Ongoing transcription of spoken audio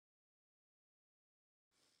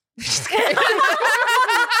Just kidding.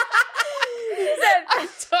 I'm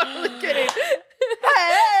totally kidding.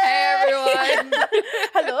 Hey everyone.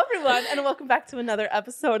 Hello everyone, and welcome back to another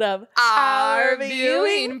episode of Our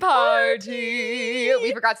viewing party.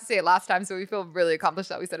 We forgot to say it last time, so we feel really accomplished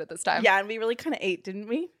that we said it this time. Yeah, and we really kind of ate, didn't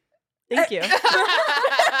we? Thank you.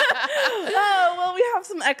 Oh, well, we have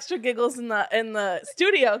some extra giggles in the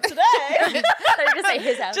studio today. They're gonna say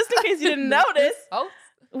his house. Just in case you didn't notice, Oh.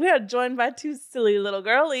 we are joined by two silly little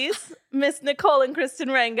girlies, Miss Nicole and Christen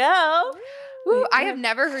Rangel. Ooh, I have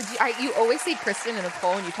never heard you. You always say Christen and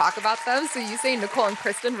Nicole when you talk about them. So you saying Nicole and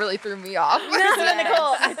Christen really threw me off. Christen and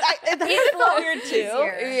Nicole. That felt weird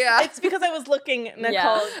too. Yeah. It's because I was looking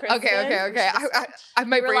Nicole and Christen. Okay. I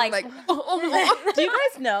my brain like. Do you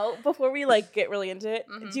guys know, before we get really into it,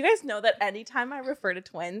 do you guys know that anytime I refer to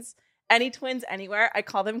twins, any twins anywhere, I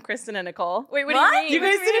call them Christen and Nicole? Wait, what do you mean? You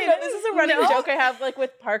guys didn't know? This is a running joke I have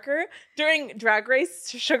with Parker during Drag Race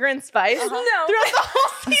Sugar and Spice. No. Throughout the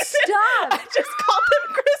whole season, Stop. I just called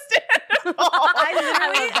them Christen and Nicole. I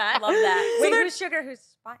literally love that. So Wait, they're- who's sugar? Who's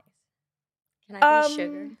spice? Can I be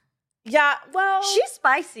sugar? Yeah, well. She's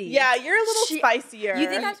spicy. Yeah, you're a little spicier. You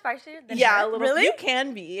think I'm spicier than Yeah, her? a little. Really? You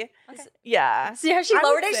can be. Okay. Yeah. See how she I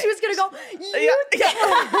lowered would it? say- She was going to go, Yeah. you think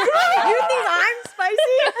I'm spicy?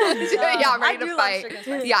 Yeah, I'm ready I to do love fight. sugar and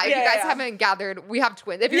spice. Yeah, if you Yeah, guys yeah. haven't gathered, we have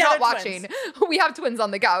twins. If you're Yeah, not they're watching, we have twins on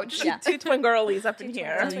the couch. Yeah. Two twin girlies up in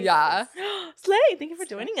here. twins. Yeah. Slay, thank you for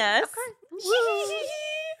joining us. So fun.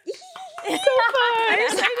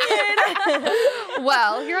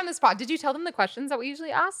 Well, here on this pod, did you tell them the questions that we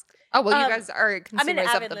usually ask? Oh, well, you guys are consumers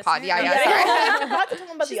of avid the pod. listener. Yeah, sorry. I forgot to tell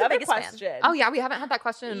them about She's the the other biggest fan. question. Oh, yeah, we haven't had that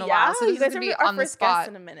question in a while, so you this is guys going to be are our on the first guest spot.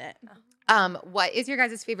 in a minute. What is your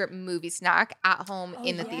guys' favorite movie snack at home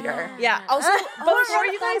in the theater? Yeah. Also, before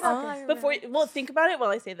you guys, Oh, think about it while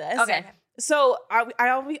I say this. Okay. So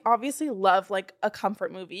I obviously love a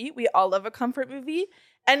comfort movie. We all love a comfort movie.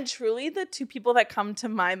 And truly, the two people that come to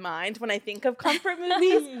my mind when I think of comfort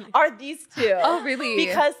movies are these two. Oh, really?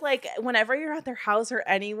 Because whenever you're at their house or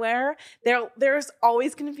anywhere, there's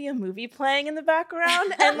always going to be a movie playing in the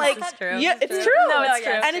background, and It's true. yeah, It's it's true. true. No, it's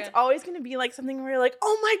true. And it's always going to be something where you're like,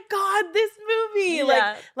 oh my god, this movie,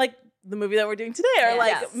 Yeah. like the movie that we're doing today, or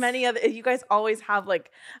Yes. many other. You guys always have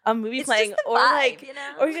a movie It's playing, just the or vibe, you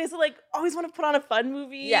know? or you guys always want to put on a fun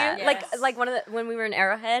movie. Yeah, Yes. like when we were in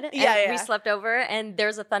Arrowhead, and Yeah. we slept over, and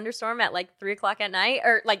there's a thunderstorm at 3:00 at night,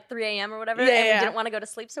 or 3 a.m. or whatever, Yeah, and yeah. we didn't want to go to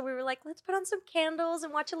sleep, so we were like, let's put on some candles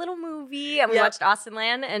and watch a little movie, and we Yep. watched Austin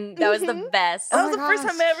Land, and that was the best. That Oh was my the first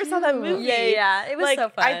gosh, time I ever saw that cute. movie. Yeah, it was so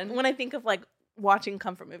fun. When I think of watching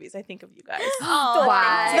comfort movies, I think of you guys. Oh,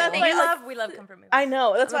 Wow. So that's why, we love comfort movies. I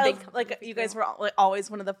know. That's I'm a why big comfort movie you guys girl. were always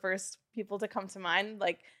one of the first people to come to mind,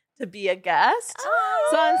 to be a guest. Oh.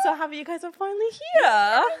 So I'm so happy you guys are finally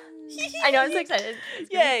here. I know, I'm so excited. It's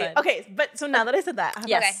gonna be Yay. fun. Okay, but so now that I said that,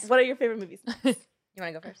 Yes. what are your favorite movies? You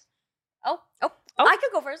want to go first? Oh, Oh. I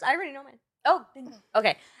could go first. I already know mine. Oh,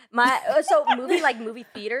 okay. My so movie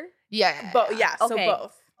theater. Yeah. Both. Yeah. So Okay.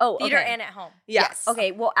 both. Oh, Theater okay. and at home. Yes.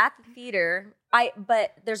 Okay, well, at the theater,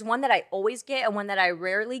 but there's one that I always get and one that I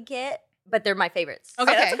rarely get, but they're my favorites.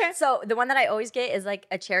 Okay. That's Okay. okay. So the one that I always get is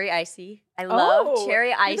a cherry icy. I love Oh, cherry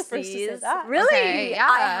you're the ices. first to say that. Really? Okay,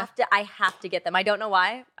 yeah. I have to get them. I don't know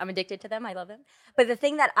why. I'm addicted to them. I love them. But the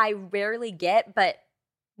thing that I rarely get, but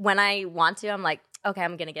when I want to, I'm like, okay,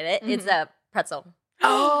 I'm gonna get it. It's a pretzel.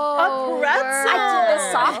 Oh, A pretzel. I did the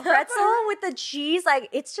Oh. soft pretzel with the cheese.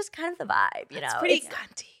 It's just kind of the vibe, you know. It's pretty It's-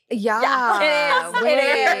 cunty. Yeah. it is. Wait.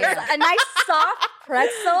 It is. A nice soft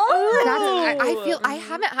pretzel. I feel I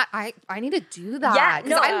haven't had. I need to do that. Yeah,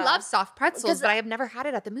 because no. I love soft pretzels, 'Cause- but I have never had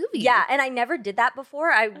it at the movie. Yeah, and I never did that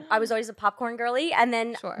before. I was always a popcorn girly, and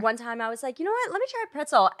then Sure. one time I was like, you know what? Let me try a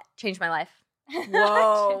pretzel. Changed my life.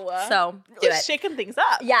 Whoa. So do Really it. shaking things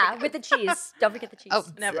up. Yeah, with the cheese. Don't forget the cheese. Oh,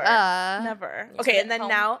 Never. Never. You Okay, said and then at home.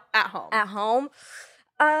 now at home. At home.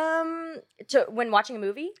 When watching a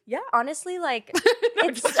movie, Yeah. honestly,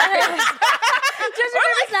 it's just your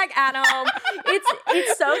favorite snack at home.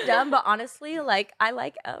 It's so dumb, but honestly, I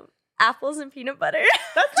like apples and peanut butter.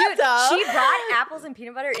 That's Dude, not dumb. she brought apples and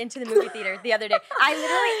peanut butter into the movie theater the other day. I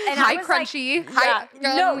literally, and Hi, I was crunchy. Like, Hi,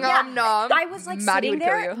 yeah, nom, no, yeah. nom, nom. I was Maddie sitting would kill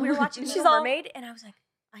there. you. We were watching She's Little all- Mermaid, and I was like,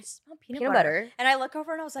 I smell peanut, Peanut butter. butter. And I look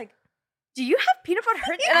over and I was like, do you have peanut butter?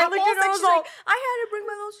 And I looked at her and I was She's like, like, I had to bring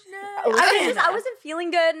my little snack. I wasn't feeling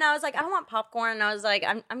good, and I was like, I don't want popcorn. And I was like,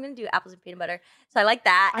 I'm gonna do apples and peanut butter. So I like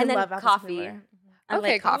that, I and then love apples and coffee. peanut butter. I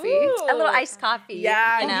Okay, like coffee. Ooh. a little iced coffee.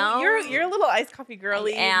 Yeah, you know, you're a little iced coffee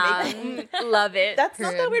girly. and love it. That's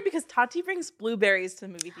not that Period. weird because Tati brings blueberries to the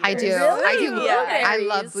movie theater. I do. Really? I do. Yeah. I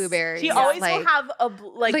love blueberries. She Yeah. always like, will have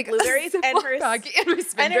like blueberries and her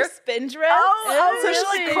and her spin dress. Oh, so she'll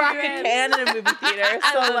really? like crack a can in a movie theater.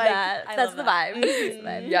 I So love like, that. I That's love the that. vibe. That's the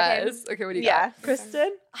vibe. Yes. Okay, what do you yeah, got?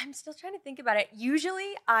 Kristen. I'm still trying to think about it.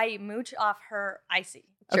 Usually, I mooch off her icy.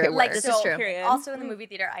 Okay, True. Like word. This so, is true. Period. also in the movie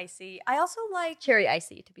theater, icy. I also like Cherry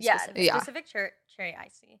icy to be specific. Yeah. specific cherry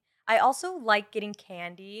icy. I also like getting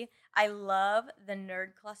candy. I love the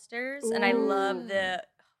nerd clusters, and I love the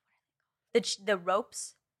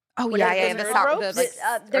ropes. Oh What yeah, are yeah. those The nerd sour,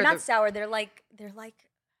 ropes? They're or not the- sour. They're like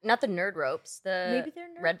Not the nerd ropes. The maybe they're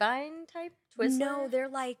nerd. red vine type Twizzler. No, they're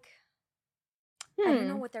like I don't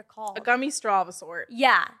know what they're called. A gummy straw of a sort.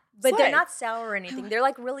 Yeah, but Slay. they're not sour or anything. They're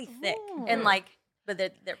like really thick and like, but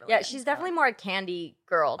they're really Yeah, good. she's definitely more a candy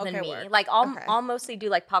girl than Okay, me. word. Like I'll Okay. I'll mostly do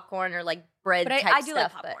like popcorn or like bread But I type do like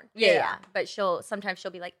stuff. popcorn. But, yeah, Yeah. But sometimes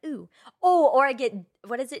she'll be like, ooh, or I get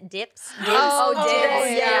what is it? Dips. Oh, dips.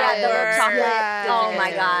 dips. Yeah, the little Word. chocolate. Yes. Oh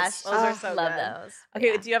my gosh, Those are so love good. those.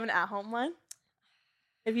 Okay, Yeah. do you have an at-home one?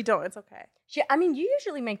 If you don't, it's okay. I mean, you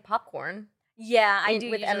usually make popcorn. Yeah, I In-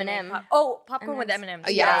 do with usually M&M. make popcorn with M&Ms. M&Ms.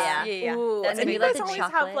 Oh, yeah. yeah. Ooh, That's and me. you You like guys the always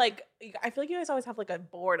have chocolate? like. I feel like you guys always have like a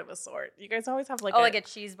board of a sort. You guys always have like like a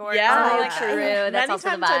cheese board. Yeah, Oh, like true. that. That's Many also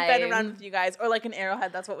the times I've been vibe. around with you guys, or like an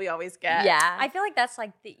Arrowhead. That's what we always get. Yeah. I feel like that's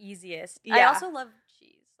like the easiest. I Yeah. also love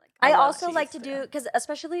cheese. Like I love also cheese, like to too. do because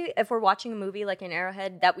especially if we're watching a movie like an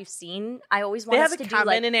Arrowhead that we've seen, I always They want have us a to do cabin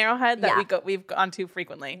like in Arrowhead that Yeah. we've gone to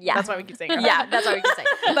frequently. Yeah. That's why we keep saying Arrowhead. yeah, that's what we can say.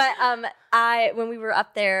 But when we were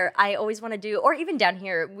up there, I always want to do, or even down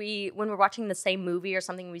here, when we're watching the same movie or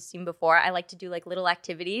something we've seen before, I like to do like little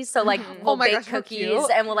activities. So like we'll Oh my bake gosh, how cookies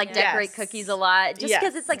cute. and we'll like decorate Yes. cookies a lot, just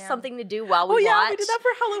because it's like Yeah. something to do while Oh we yeah, watch. we did that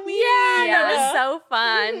for Halloween. Yeah, it was so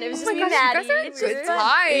fun. It was Oh just my me gosh, and you guys Maddie. are a It was good fun.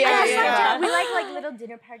 time. Yeah, Yeah, yeah. we like little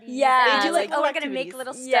dinner parties. Yeah. and They do, like, we're gonna activities. make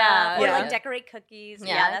little stuff Yeah. or Yeah. like decorate cookies.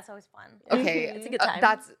 Yeah. Yeah, that's always fun. Okay, It's a good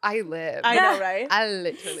time. I live. I know, right? I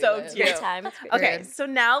literally So live. It's a cute. good time. It's a good Okay, time. so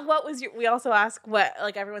now what was we also ask what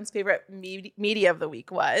like everyone's favorite media of the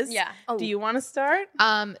week was. Yeah. Oh. Do you want to start?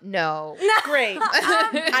 No. Great.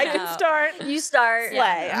 I can No. start. You start. Slay.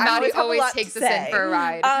 I Maddie have a always lot takes to us in say. for a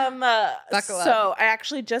ride. Buckle up. So I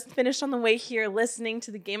actually just finished on the way here listening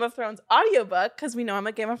to the Game of Thrones audiobook because we know I'm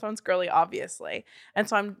a Game of Thrones girly, obviously. And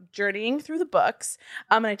so I'm journeying through the books.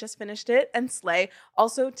 And I just finished it and slay.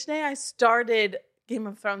 Also today I started Game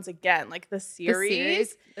of Thrones again, like the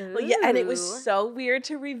series. Well, yeah, and it was Ooh. so weird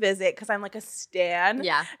to revisit because I'm like a stan.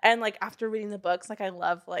 Yeah. And like after reading the books, like I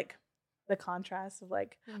love like the contrast of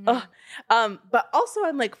like Mm-hmm. but also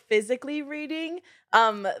I'm like physically reading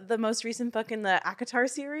the most recent book in the ACOTAR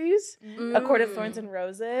series, A Court of Thorns and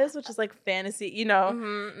Roses, which is like fantasy, you know.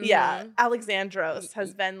 Mhm, Yeah, mhm. Alexandros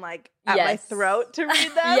has been like at my Yes. throat to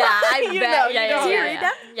read them. Yeah, I you bet. know, yeah, you know. yeah, Do you yeah, read yeah.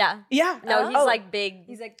 them? Yeah. Yeah. No, he's Oh, like big.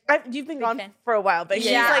 He's like, you've been big gone fan. for a while, but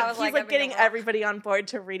Yeah, I was he's like, like I've been getting gone for a while. everybody on board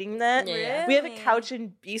to reading that. Yeah. We have a Really? couch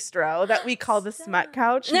in Bistro that we call the Smut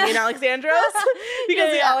Couch, me and Alexandros, because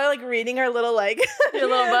we all are like reading our little like Your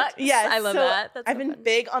little books. Yes, I love so that. That's I've so been fun.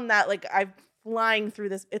 big on that. Like I'm flying through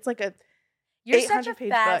this. It's like a You're such a 800-page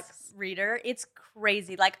fast books. reader. It's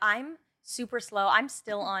crazy. Like I'm super slow. I'm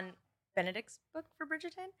still on Benedict's book for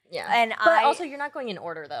Bridgerton, Yeah. and But also, you're not going in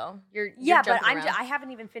order though. You're yeah, but jumping around. I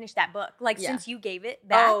haven't even finished that book. Like Yeah. since you gave it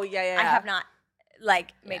back, Oh yeah. I have not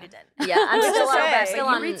like made Yeah. it in. Yeah, I'm Which still is on, okay. I'm still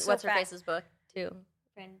You on read so what's her fast. face's book too.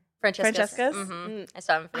 Francesca's? Mhm. I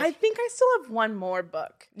still haven't I finished. think I still have one more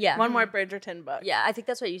book. Yeah. One more Bridgerton book. Yeah, I think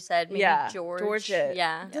that's what you said. Maybe Yeah, George. George.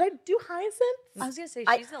 Yeah. Did I do Hyacinth? I was gonna say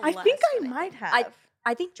I- she's the I last think I one, might have.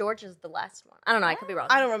 I think George is the last one. I don't know. I could be wrong.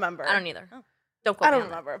 I don't remember. I don't either. Oh. Don't quote I me don't on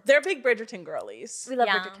that. remember. They're big Bridgerton girlies. We love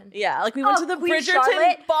Yeah. Bridgerton. Yeah, like we went Oh, to the Queen Bridgerton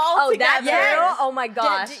Charlotte? ball Oh, together. that too? Oh my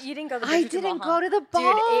gosh. You didn't go to the I Bridgerton didn't ball, go huh? to the Dude, ball.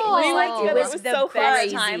 it was, We went together. it was It was the so best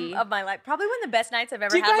crazy. time of my life. Probably one of the best nights I've ever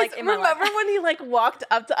Do you had. guys Like in my remember life. when he like walked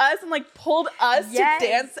up to us and like pulled us Yes. to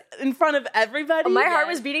dance in front of everybody? My heart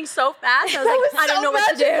Yes. was beating so fast. I was That like, was I don't so know what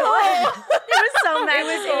to do. magical. It was so It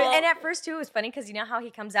was, magical. and at first too, it was funny because you know how he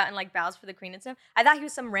comes out and like bows for the queen and stuff. I thought he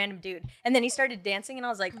was some random dude, and then he started dancing, and I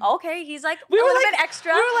was like, okay, he's like We a were little like- bit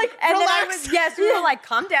extra. we were like, and then I relax. was we were like,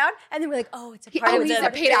 calm down, and then we're like, oh, it's a part of he's the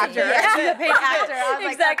a paid actor. Yeah, he's a Yeah. paid actor. I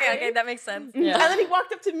was Exactly. like, okay, that makes sense. Yeah. And then he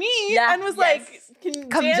walked up to me Yeah. and was Yes. like, "Can you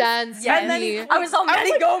Come dance?" dance. Yes. And then me. I was all, I was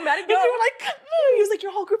Maddie, like- go, Maddie, And we go. were like, he was like,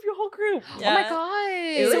 "Your whole group, your whole group." Oh my god.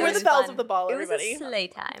 It So was we're the bells fun. of the ball, It was everybody. a sleigh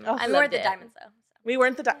time. Oh, I We were loved the it. diamonds though. We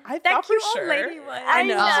weren't the. I That thought for cute old sure. lady was. I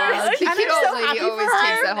know. The And I'm cute so old lady happy for always her.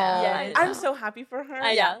 takes it home. Yeah. I'm so happy for her.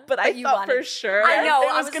 I know. But I you thought wanted- for sure I know,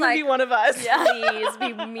 it I was was going to be like- one of us. Please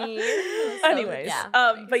be me. Anyways,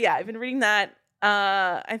 yeah. but yeah, I've been reading that.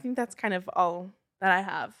 I think that's kind of all that I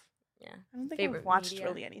have. Yeah. I don't think Favorite I've watched media?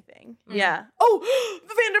 really anything. Mhm. Yeah. Oh,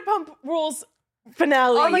 the Vanderpump Rules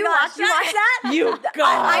finale. Oh my You gosh, watched you watched that? You I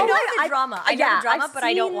guys. know I- the drama. I know yeah, the drama, I've but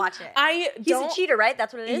I don't seen- watch it. I He's don't. a cheater, right?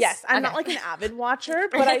 That's what it is? Yes, I'm not Okay. like an avid watcher,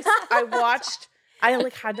 but I watched. I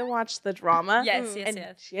like had to watch the drama. Yes, yes, and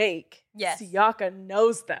yes. Jake Yes. Siaka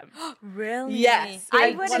knows them. Really? Yes, I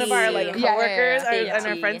like, would one of our like see. Yeah, coworkers yeah, yeah. and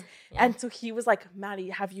our friends. Yeah. And so he was like, Maddie,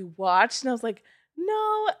 have you watched? And I was like,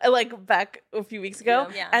 no, like back a few weeks ago.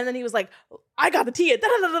 Yeah. And then he was like, I got the tea,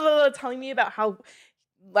 telling me about how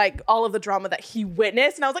like all of the drama that he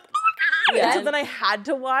witnessed. And I was like, oh my God. Yeah. And so then I had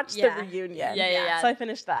to watch Yeah. the reunion. Yeah. So I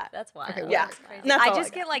finished that. That's wild. Okay, Yeah. That's crazy. That's I all I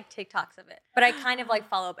just got. get like TikToks of it, but I kind of like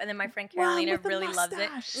follow up, and then my friend Carolina with the really loves it,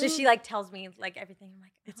 mustache. so she like tells me like everything. I'm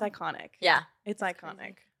like, It's iconic. Yeah. It's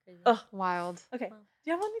iconic. Crazy. Ugh. Wild. Okay.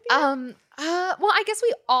 Do you have anything? Well, I guess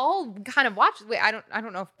we all kind of watched. Wait, I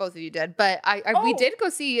don't know if both of you did, but we Oh. did go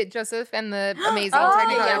see Joseph and the Amazing Oh, Technicolor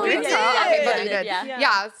yeah, we Dreamcoat. did. Okay, both of you did. Yeah.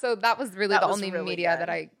 Yeah, so that was really That the was only really media good. that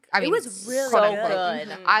I mean, was really quote so unquote.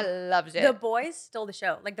 good. I loved it. the boys stole the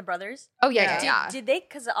show, like the brothers. Oh yeah, Yeah. yeah, yeah. Did they?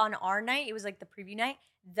 Because on our night, it was like the preview night.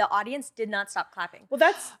 The audience did not stop clapping. Well,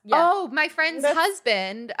 that's Oh, my friend's That's-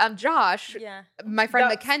 husband, Josh, Yeah. my friend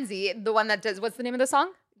That's- Mackenzie, the one that does. What's the name of the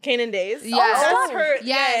song? Canaan Days. Yeah. That's Oh, her.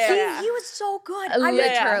 yes. He was so good. Literally.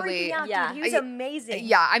 I was freaking out, Yeah. dude. He was amazing.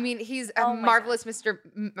 Yeah, I mean, he's a Oh my marvelous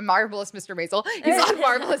marvelous Mr. Maisel. He's on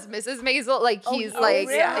marvelous Mrs. Maisel. Like he's like,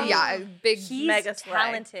 really? yeah, a big. He's Mega slay.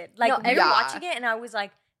 talented. Like No, we were yeah. watching it, and I was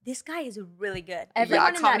like, this guy is really good.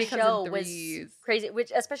 Everyone in comedy that comes in show was threes. crazy,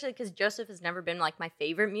 which especially because Joseph has never been like my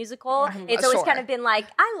favorite musical. Mhm. It's always Sure. kind of been like,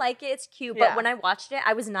 I like it, it's cute, Yeah. but when I watched it,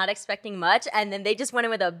 I was not expecting much, and then they just went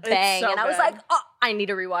in with a bang, so and I was good. like, oh, I need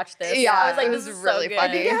to rewatch this. Yeah, I was like, it this was is really so good. I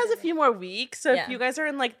think funny. it has a few more weeks. So Yeah. if you guys are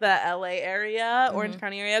in like the LA area, Orange Mm-hmm.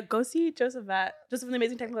 County area, go see Joseph and the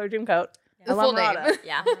Amazing Technicolor Dreamcoat. The I full love name. Rada.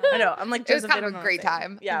 Yeah. I know. I'm like It was Joseph kind of did a another great thing.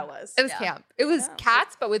 time. Yeah, it was. It was Yeah. camp. It was Yeah.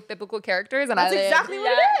 cats, but with biblical characters, and That's I live. exactly what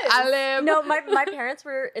Yeah. it is. I live. No, my parents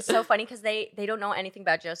were. It's so funny because they don't know anything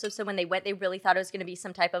about Joseph. So when they went, they really thought it was going to be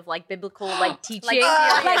some type of like biblical like teaching, serious.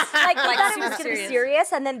 like they Like, thought it super was going to be serious.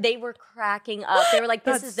 serious. And then they were cracking up. They were like,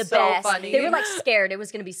 "This That's is the so best." funny. They were like scared it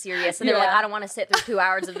was going to be serious, and they were like, Yeah. "I don't want to sit through 2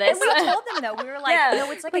 hours of this." And we told them though, we were like, Yeah. no,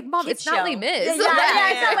 it's like, Like, a Mom, kid's it's not Les show. Mis. Yeah,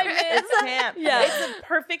 it's not like Miz. It's camp. Yeah. It's a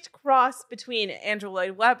perfect cross between Andrew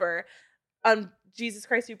Lloyd Webber, Jesus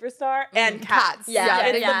Christ Superstar, and Cats. Yeah,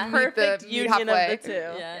 it's yeah. the perfect Meet union of halfway. the two.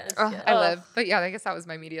 Yeah, it's Oh, good. I Ugh. live. But yeah, I guess that was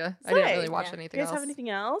my media. I didn't Slay. really watch Yeah. You anything guys else. have anything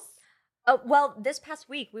else? Well, this past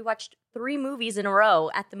week we watched 3 movies in a row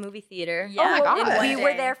at the movie theater. Yeah. Oh my And God. we One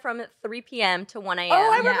were day. there from 3 p.m. to 1 a.m. Oh,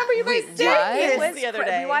 I Yeah. remember you guys Wait, did what? this It was the other cra-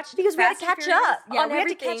 day. We watched Because we had to Fast and catch Furious. up Yeah, on we had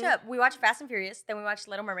to catch everything. up. We watched Fast and Furious, then we watched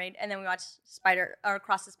Little Mermaid, and then we watched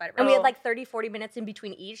Across the Spider-Verse. And we Oh. had like 30, 40 minutes in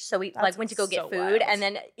between each. So we That's like went to go get so food. wild. And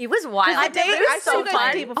then it was wild. Because the day It was I saw so you guys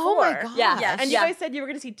fun. the day before. Oh my god. Yeah. Yeah. And Yeah. you guys said you were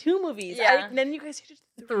going to see 2 movies. Yeah. And then you guys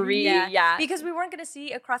did 3. Yeah. Yeah. because we weren't going to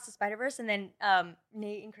see Across the Spider-Verse, and then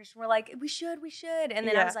Nate and Christian were like, we should. And then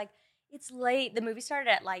I Yeah. was like, it's late. The movie started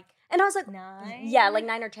at like And I was like, 9. yeah, like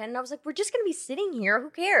 9 or 10. And I was like, we're just going to be sitting here. Who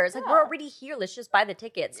cares? Like, we're Yeah. already here. Let's just buy the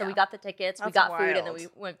tickets. So we Yeah. got the tickets. We That's got food. And then wild. we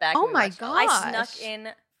went back. Oh and we my watched it. God. I Gosh. snuck in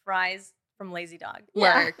fries from Lazy Dog.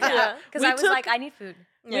 Yeah. Work. Yeah. Because We I was took- like, I need food.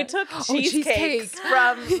 We took cheesecake. cheesecakes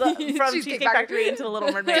from Cheesecake Cheesecake Factory. Factory into the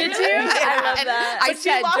Little Mermaid. Did you? I love And that. I But she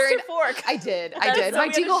said lost during her fork. I did. I That's did. so My we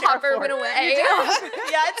had to dingle share a hopper went fork. away.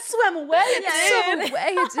 Yeah, it swam away. It did.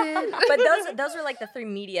 Way it did. But those were like the 3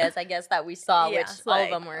 medias, I guess, that we saw, Yeah. which all of Like,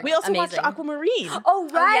 them were we also amazing. watched Aquamarine. Oh,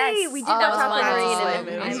 right. yes. We did Oh, watch that was fun. Aquamarine. Oh, and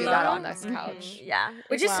I then I Mhm. see Mhm. that on this Mhm. couch. Yeah.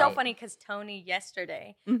 Which it's is so wild. funny because Tony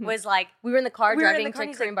yesterday Mhm. was like, We were in the car we were in driving the car, to and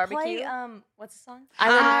he's Korean like, barbecue. Play, what's the song?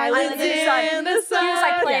 Islands in the sun. He was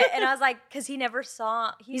like, play Yeah. it. And I was like, because he never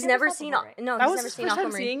saw. He's never seen. before, right? No, That he's was never his seen first time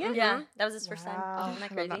Aquamarine. seeing it? Yeah, that was his first Wow. time. Oh, Isn't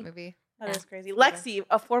that I love that crazy? movie. That Yeah. is crazy. Lexi,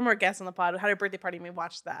 a former guest on the pod, had her birthday party and we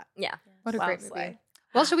watched that. Yeah. What a Wow, great movie. slay.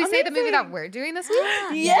 Well, should we say the movie that Amazing. we're doing this week?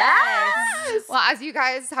 Yes. Well, as you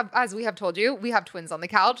guys have, as we have told you, we have twins on the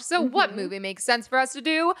couch. So, what movie makes sense for us to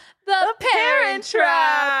do? The Parent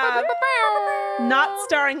Trap. Not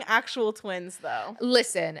starring actual twins, though.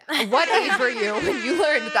 Listen, what age were you when you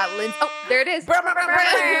learned that Lindsay? Oh, there it is.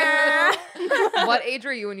 What age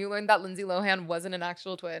were you when you learned that Lindsay Lohan wasn't an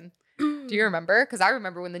actual twin? Do you remember? Because I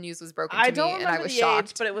remember when the news was broken to I don't me, and I remember was the shocked.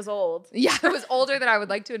 age, but it was old. Yeah, it was older than I would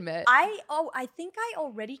like to admit. I think I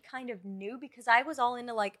already kind of knew because I was all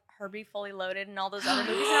into like Herbie Fully Loaded and all those other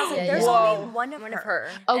movies, and I was like, Yeah, there's yeah. only Whoa. one of her.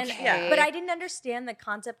 Okay. Yeah. But I didn't understand the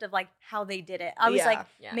concept of like how they did it. I was Yeah. like,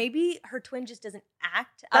 Yeah. maybe her twin just doesn't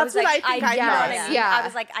act. That's I was what like, I think I you know what thought. I mean? Yeah. I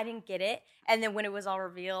was like, I didn't get it. And then when it was all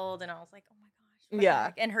revealed, and I was like, oh my gosh. what the Yeah.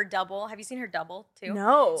 heck? And her double. Have you seen her double too?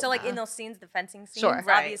 No. So like in those scenes, the fencing scenes, Sure.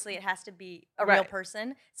 Right. obviously it has to be a real Right.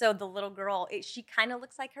 person. So the little girl, she kind of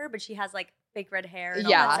looks like her, but she has like fake red hair. And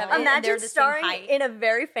Yeah. all that stuff. And they're Imagine the same starring height. in a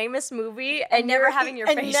very famous movie and never never having your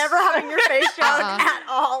and face never having your face shown Uh-uh. at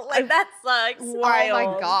all. Like that sucks. Oh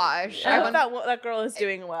Wild. my gosh. I I hope want, that girl is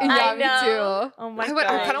doing well. yeah, I me know. too. Oh my I gosh.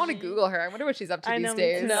 kind of want to Google her. I wonder what she's up to I these know, me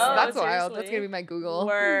days. too. That's No, wild. That's seriously. gonna be my Google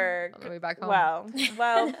Work. on the way back home. Wow.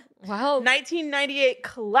 Well, Well, 1998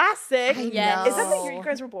 classic. I Yes. Is that the know. year you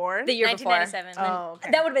guys were born? The year before. 1997. Oh,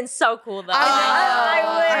 okay. That would have been so cool though.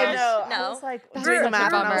 I wish. know. I No. was like That's doing the such a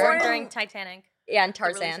math. and I was bummer. Born like, during Titanic. Yeah, and The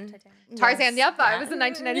release of Tarzan. Titanic. Tarzan. Yep, I was in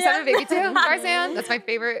 1997 baby too. Tarzan. That's my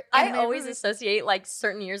favorite. I animated always movie. associate like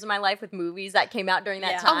certain years of my life with movies that came out during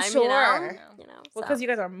that Yeah. time. I'm sure. You know? well, so. because you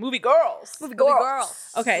guys are movie girls. Movie Movie girls.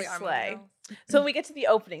 girls. Okay, We are movie slay. girls. So we get to the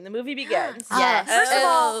opening. The movie begins. Yes. First of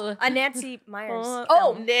all, Oh. a Nancy Myers.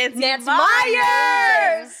 Oh, film. Nancy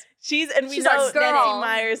Myers! And we She's know our girl. Nancy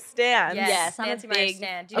Myers stands. Yes, I'm a Nancy Myers big-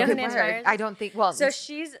 stan. Do you know Okay, who Nancy word. Myers? I don't think. Well, So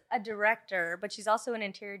she's a director, but she's also an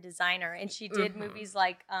interior designer, and she did movies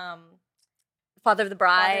like Father of the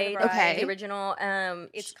Bride. Bride. Okay. The original.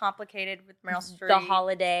 It's Complicated with Meryl Streep. The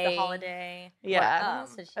Holiday. The Holiday. Yeah. What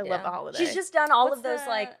else did she I do? love The Holiday. She's just done all What's of those the-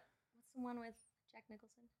 like. What's the one with Jack Nicholson?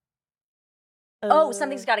 Oh,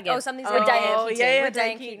 something's got to give. Oh, Something's with Gotta Diane Give. Keaton. yeah, With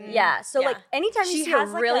Diane Keaton. Keaton. Yeah. So Yeah. like anytime you She see has,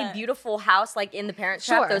 a like, really a- beautiful house like in the Parent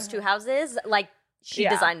Trap, Sure. those two houses, like she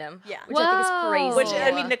Yeah. designed them. Yeah. Which I think is Whoa. crazy. Which, I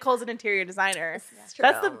Cool. mean, Nicole's an interior designer. That's true.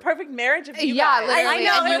 That's the perfect marriage of you Yeah, guys. literally. I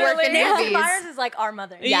know, and you work in literally. Nancy movies. Myers is like our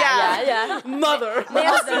mother. Yeah. Mother.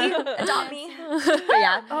 Nancy, adopt me. But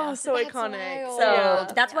yeah. Oh, so That's iconic. wild. So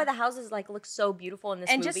Yeah. that's why the houses like look so beautiful in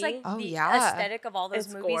this And movie. just like Oh, the yeah. aesthetic of all those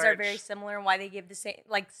It's movies are gorge. very similar, and why they give the same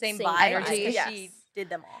Same vibe. energy. because Yes. She did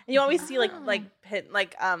them all. And you always see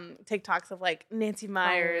TikToks of like Nancy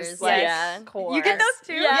Myers, like yeah. core. You get those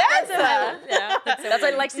too? Yeah, Yes. That's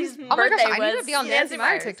like Lexi's Mhm. Oh my birthday gosh, I need to was be on Nancy Nancy Meyer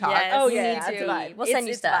Myers. TikTok. Yes, Oh, you yeah, need that's to. a vibe. We'll send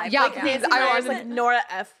you It's stuff. vibe. Yeah, Like please. Nancy I Myers, want- like Nora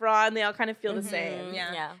Ephron, they all kind of feel the same.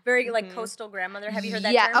 Yeah. Yeah. Very like Mhm. coastal grandmother. Have you heard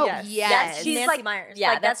that Yeah. term? Oh, Yes. yes. She's Nancy like Myers.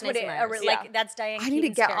 Yeah, like, that's that's what Nancy it. Myers. Like Yeah. that's Diane. I need to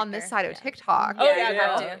Keaton's get on character. this side of Yeah. TikTok. Oh, Yeah, yeah, you have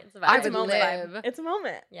girl. to. It's a vibe. I It's a would moment. live. It's a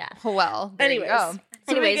moment. Yeah. Well, there Anyways. you go. So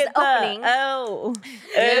we Anyways, get the opening. Oh,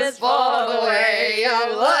 It's for the way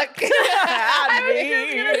you look. at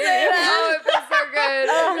me. Oh, it feels so good.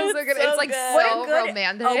 Oh, It feels so it's good. so It's like good. What so a good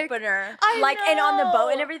romantic. opener. I Like and on the boat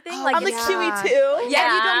and know. everything. Oh, Like On the Yeah. Kiwi too. Yeah,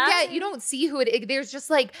 and you Yeah. don't don't see who it. There's just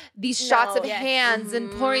like these shots of No. Yes. hands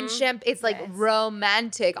and pouring champagne. It's like Yes.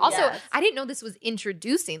 romantic. Also, Yes. I didn't know this was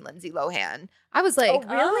introducing Lindsay Lohan. I was like, Oh,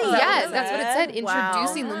 really? Yes, Oh, that's what it said. wow.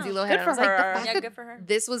 Introducing Wow. Lindsay Lohan. Good And I for was like, the her. fact Yeah, that good for her.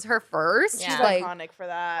 this was her first. Yeah. She's Like, iconic for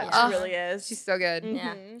that. Yeah. She really is. she's so good.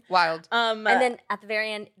 Yeah. Mhm. Wild. And then at the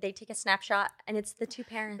very end, they take a snapshot, and it's the two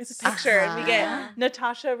parents. it's a picture. And we get Uh-huh.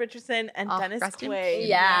 Natasha Richardson and Oh, Dennis rest in Quaid. peace.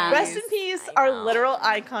 Yeah. Rest in peace, I our know. literal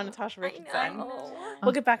icon, Natasha I Richardson. know.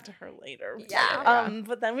 We'll get back to her later. Yeah.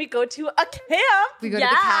 But then we go to a camp. We go to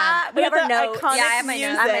the camp. We have with our the notes. iconic Yeah, I have my notes.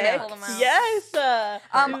 music. I have my notes. Pull them out. Yes.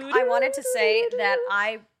 I wanted to say that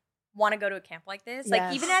I want to go to a camp like this. Like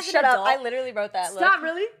Yes. even as an Shut up! adult. I literally wrote that. Look. Stop,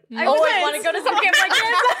 really? I Always. always want to go to some camp like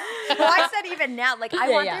this. Well, I said even now, like I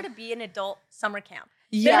Yeah, want yeah. there to be an adult summer camp.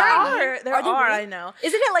 There Yeah. are. There Are they are. really? I know.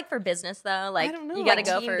 Isn't it like for business though? Like don't know. you got to Like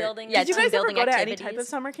go team for building? Yeah, Did you team guys ever building go to any activities. type of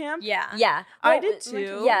summer camp? Yeah. Yeah, I Well, did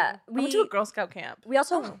too. Yeah, I went to a Girl Scout camp. We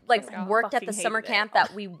also like Scout. worked at the Fucking summer hated it. camp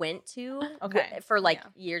that we went to Okay. for like Yeah.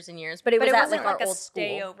 years and years, but it But was it at wasn't like our like a old school.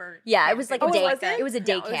 stayover. Yeah, it camp. was like Oh, a day. was it? It was a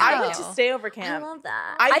day No, it was camp. I went to Oh. stay over I camp. love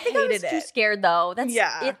that. I think I was hated too it. scared though. That's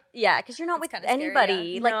Yeah. yeah, because you're not with kinda scary,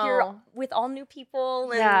 anybody. yeah. Like you're No. with all new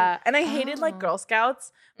people. And Yeah, and I hated like Oh. Girl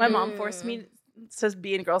Scouts. My mom forced me to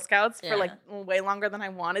be in Girl Scouts Yeah. for like way longer than I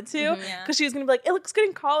wanted to, Mhm. because Yeah. she was gonna be like, "It looks good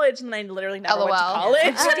in college," and then I literally never went to LOL.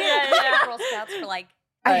 college. I did Yeah. Girl Scouts for like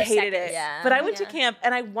I a hated second. it. Yeah. But I went to Yeah. camp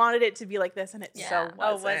and I wanted it to be like this, and it Yeah. so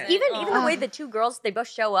Oh, wasn't. was it? Even the way Ugh. the two girls, they both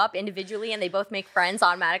show up individually and they both make friends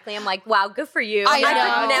automatically. I'm like, wow, good for you. I could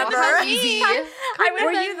know. never. That's easy.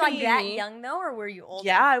 Were you like me. that young though, or were you older?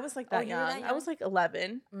 Yeah, I was like that you were that young. I young? was like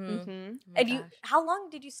 11. Mm. hmm Oh my And you, gosh. how long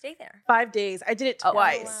did you stay there? 5 days. I did it Oh.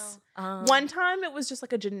 twice. One time it was just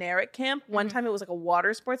like a generic camp. One time it was like a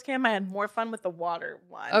water sports camp. I had more fun with the water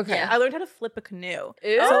one. Okay. I learned how to flip a canoe.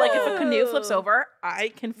 So like if a canoe flips over, I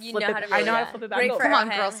can flip know it. how to I know how yeah. to flip it back Great over. for Come on,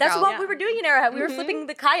 Arrowhead. Girl That's Scout. what we were doing in Arrowhead. We were flipping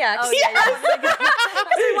the kayaks. Oh, yeah.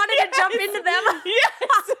 Because we wanted to jump into them.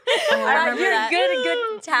 Yes. I remember You're that.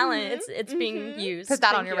 good talent. It's being used. Put that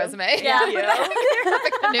Thank on your you. resume. Yeah. Thank you.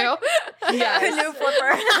 Perfect canoe. Yes. Canoe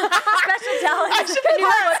flipper. Special talent.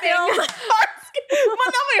 Canoe flipping. Well,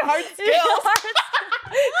 not my hard skills.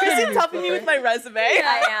 Kristen's helping me with my resume.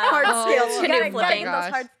 I am. Hard Oh, skills. oh Canoe my flipping. gosh.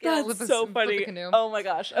 Those hard skills. That's Flip a- so flip a funny. canoe. Oh my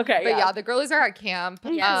gosh. Okay. But yeah, the girlies are at camp.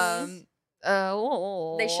 Yes.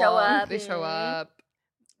 They show up. They show up.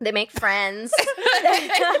 They make friends.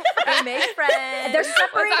 They make friends. They're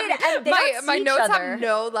separated and they don't my see each notes other. have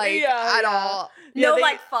no like Yeah, at yeah. all. no, they-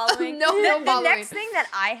 like following. No, the, no the following. next thing that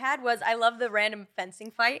I had was I love the random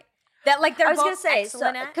fencing fight. That like they're I was both gonna say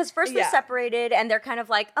excellent at. because first Yeah. they're separated and they're kind of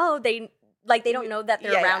like, oh, they don't know that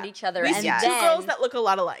they're Yeah, around yeah. each other. We and see Yes. two then, girls that look a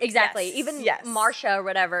lot alike. exactly. Yes. Even Yes. Marsha or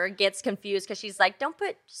whatever gets confused because she's like, don't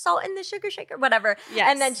put salt in the sugar shaker, whatever. Yes.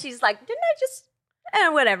 And then she's like, didn't I just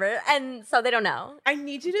whatever? And so they don't know. I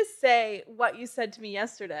need you to say what you said to me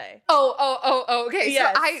yesterday. Oh, okay.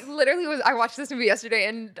 Yes. So I literally I watched this movie yesterday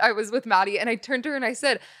and I was with Maddie and I turned to her and I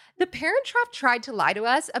said, the Parent Trap tried to lie to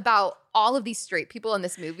us about all of these straight people in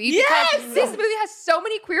this movie Yes! because this movie has so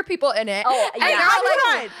many queer people in it. Oh, And yeah.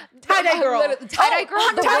 they're like, Tie-dye girl. Tie-dye girl.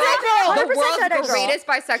 The tie-dye girl. world's 100% tie-dye girl. greatest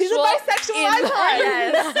bisexual. She's a bisexual in- icon.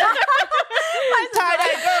 Yes.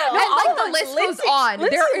 Tie-dye girl. And like the Oh, list Lindsay- goes on.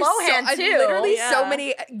 Lindsay There is Lohan, too. literally Yeah. so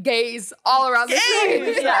many gays all around this movie.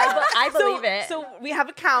 Gays. Yeah, I believe it. So we have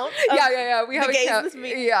a count. Of Yeah. We have the a gays count. in this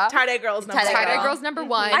movie. Yeah. Tie-dye girls. Number Tie-dye one. Tie-dye girl. girl's number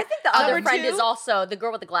one. I think the other Number friend two? is also the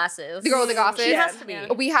girl with the glasses. The girl with the glasses. She Yeah. has to be.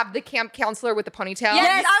 Yeah. We have the camp counselor with the ponytail.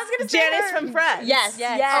 Yes, I was gonna say Janice her. from Friends. Yes.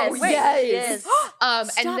 Yes. Oh, yes.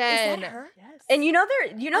 Yes. And then Yes. And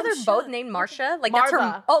they're sure. both named Marcia. Like that's her.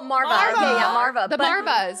 Marva. Oh, Marva. Marva. Okay, yeah, Marva. The But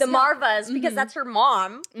Marvas. The Marvas, because that's her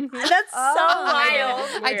mom. That's so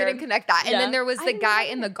wild. I didn't connect that. And Yeah. then there was the guy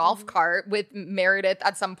in the golf cart with Meredith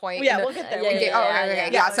at some point. Yeah, in the- we'll get there. Yeah, We'll get yeah, there. yeah,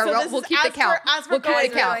 Okay. yeah. So this we'll is keep the as count. As we're We'll keep going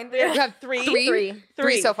the count. through. We have three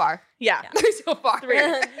Three. so far. Yeah. Three so far. Three.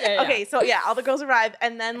 Yeah. Okay, so yeah, all the girls arrive,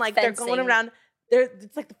 and then like they're going Fencing. around.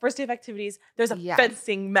 It's like the first day of activities. There's a Yes.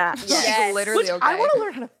 fencing match. Yes. Yes. Literally Which okay. I want to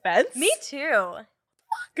learn how to fence. Me too.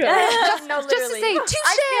 Good. Just, No, just to literally. say,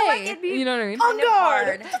 I feel like touche. it'd be- You know what I mean? On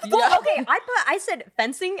guard. Well, okay, I said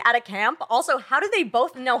fencing at a camp. Also, how do they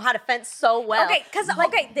both know how to fence so well? Okay, because the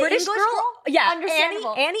British girl, yeah,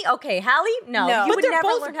 understandable. Annie, okay, Hallie, no, No. you But would they're never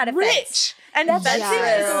both learn how to rich, fence. and That's fencing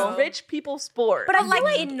is a true. rich people sport. But I But like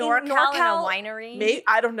feel in NorCal, in a winery. Maybe,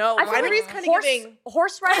 I don't know. I feel Winery's like kind of giving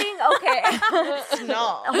horse riding. Okay, no. horse you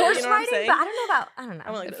know what I'm riding, saying? but I don't know about. I don't know.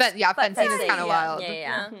 I'm like, Fencing is fencing, kind of yeah, wild.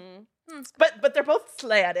 yeah. Mhm. But they're both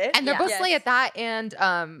slay at it. And they're Yeah. both Yes. slay at that and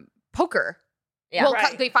poker. Yeah. Well,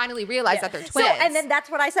 Right. they finally realize Yeah. that they're twins. So, and then that's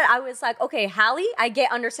what I said. I was like, okay, Hallie, I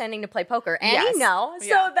get understanding to play poker. Annie, Yes. no. So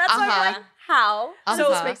Yeah. that's why I'm like, how? So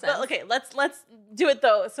This makes sense. but, okay, let's do it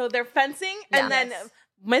though. So they're fencing, and Yeah. then Yes.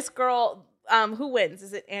 Miss Girl, who wins?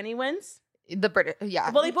 Is it Annie wins? the British, yeah.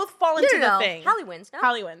 Well, they both fall into the thing. Hallie wins, no?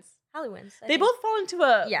 Hallie wins. Hallie wins. I They think. both fall into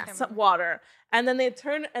a Yeah. some water, and then they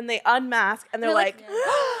turn and they unmask, and they're like,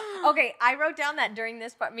 Okay, I wrote down that during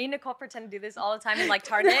this part, me and Nicole pretend to do this all the time in like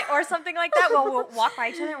Target or something like that. We'll walk by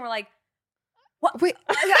each other and we're like, Wait,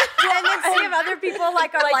 and then see if other people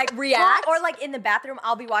like are like react? or like in the bathroom,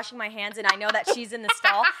 I'll be washing my hands and I know that she's in the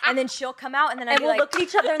stall, and then she'll come out and then I'll And be we'll like, look at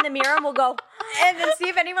each other in the mirror and we'll go, and then see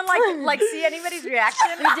if anyone like see anybody's reaction.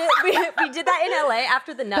 we did that in LA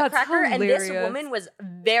after the That's Nutcracker, and this hilarious. woman was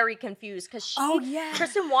very confused because she, Oh, yeah.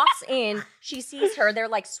 Kristen walks in, she sees her, they're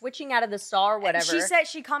like switching out of the stall or whatever. She said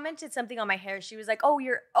she commented something on my hair. She was like,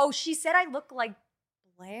 she said I look like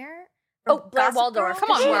Blair. Oh, Blair Gossip Waldorf. Girl?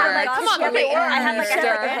 Come on, She had, Word. like, Come she on, had, wait, like, I had like sister.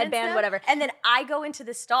 a headband, whatever. And then I go into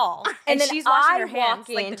the stall And then she's washing I her hands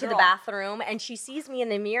walk like into the girl. bathroom and she sees me in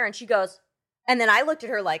the mirror and she goes, and then I looked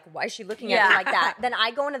at her like, why is she looking at Yeah. me like that? Then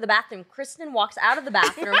I go into the bathroom. Kristen walks out of the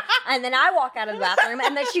bathroom and then I walk out of the bathroom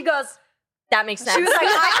and then she goes, that makes sense. She was like,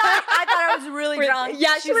 I thought I was really drunk.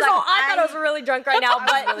 Yeah, she was like, like, I thought I was really drunk right now,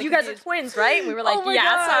 but really you guys confused. are twins, right? And we were like, oh my yeah,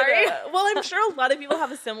 God. sorry. Well, I'm sure a lot of people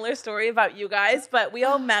have a similar story about you guys, but we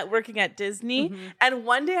all met working at Disney. Mm-hmm. And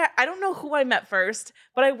one day, I don't know who I met first,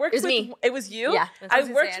 but I worked It was with me. It was you. Yeah. I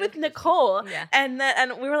worked with Nicole, Yeah. and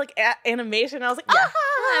we were like at animation. I was like, Yeah.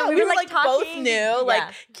 ah, We we were, were like, like both talking. new, like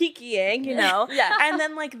Yeah. kikiing, you know. Yeah. And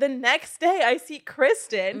then like the next day, I see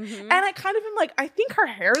Kristen, Mhm. and I kind of am like, I think her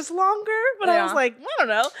hair is longer, but I was Yeah. like, I don't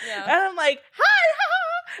know. Yeah. And I'm like, hi,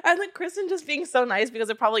 ha. And then Kristen just being so nice because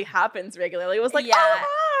it probably happens regularly. It was like, Yeah. oh,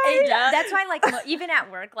 hi. sorry. That's why, like, even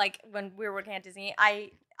at work, like when we were working at Disney,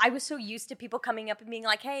 I was so used to people coming up and being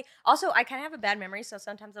like, hey, also, I kind of have a bad memory. So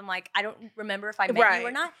sometimes I'm like, I don't remember if I met you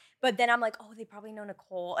or not. But then I'm like, oh, they probably know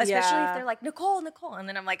Nicole. Especially if they're like, Nicole. And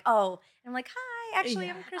then I'm like, oh. And I'm like, hi, actually,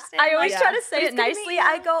 I'm Christen. I always Like, try to say it's it good to meet nicely. you.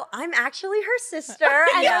 I go, I'm actually her sister.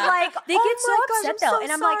 And they're like, They get so oh my upset gosh, I'm though. so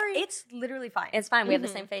And I'm sorry. like, it's literally fine. It's fine. We have the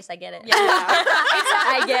same face. I get it. Yeah.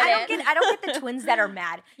 I get it. I don't get the twins that are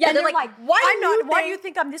mad. Yeah, And they're like, why do you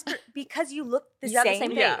think I'm this? Because you look the You have the same.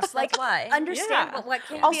 same Yeah. face. Like, why? Understand what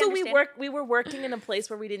can't Also, be we were working in a place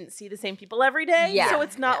where we didn't see the same people every day. Yeah. So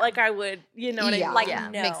it's not like I would, you know what I mean? Like, Yeah.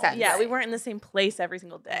 no. Makes sense. Yeah, we weren't in the same place every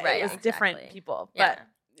single day. Right, It was exactly. different people. Yeah. But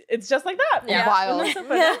it's just like that. Yeah. Wild. Isn't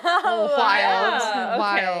that so funny? Wild. Yeah, okay.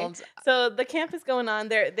 Wild. So the camp is going on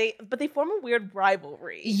there. But they form a weird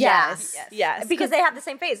rivalry. Yes. Yes. Because they have the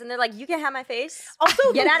same face. And they're like, you can have my face.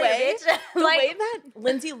 Also, Get the out of way, here, bitch. the way that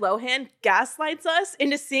Lindsay Lohan gaslights us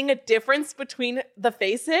into seeing a difference between the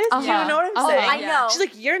faces. Do you Uh-huh. know what I'm Oh, saying? I know. She's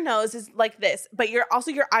like, your nose is like this, but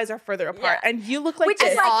your eyes are further apart, Yeah. and you look like Which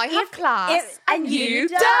this. is like, I have class and you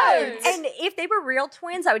don't. don't. And if they were real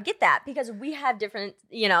twins, I would get that because we have different,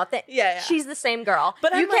 things. Yeah. She's the same girl.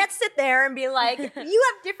 But you I'm can't sit there and be like, you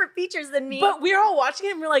have different features than me. But we're all watching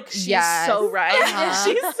it and we're like, she's Yes. so right. Uh-huh.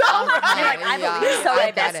 She's so Uh-huh. You're right. like, I Yeah, believe so I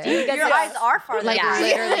right, get bestie, it. because Your eyes are farther. Like Yeah.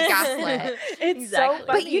 literally gaslit. It's Exactly. so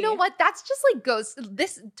funny. But you know what? That's just like goes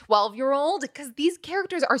this 12-year-old because these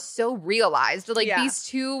characters are so realized. Like Yeah. these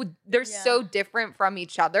two, they're Yeah. so different from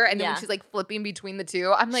each other. And then Yeah. when she's like flipping between the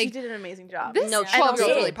two, I'm She like, did an amazing job. this No, 12-year-old's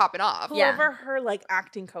did. really popping off. Yeah. Whoever her like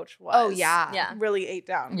acting coach was. Oh yeah. Yeah. Really ate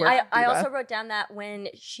down. Yeah. I Diva. also wrote down that when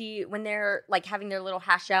they're like having their little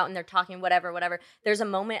hash out and they're talking whatever, there's a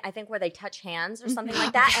moment I think where they touch hands or something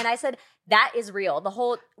like that. And I said, that is real. The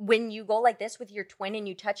whole, when you go like this with your twin and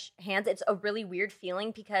you touch hands, it's a really weird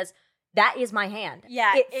feeling because that is my hand.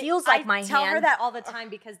 Yeah, It feels like my I tell her hand. that all the time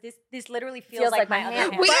because this literally feels like my other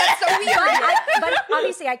hand. Wait, that's so weird. But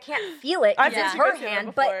obviously I can't feel it I've because seen it's you her guys do that hand,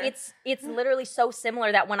 before. but it's literally so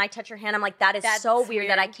similar that when I touch her hand, I'm like, that's That's so weird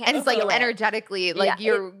that I weird. can't And it's like feel it. energetically, like Yeah,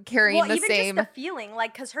 you're carrying Well, the even same. just the feeling,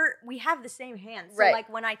 like, because we have the same hand. So, Right. like,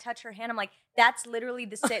 when I touch her hand, I'm like, that's literally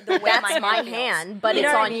the way That's my hand feels. hand, but You know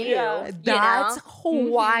it's what I on mean? you. Yeah. you That's know?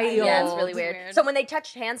 wild. Yeah, it's really weird. Weird. So when they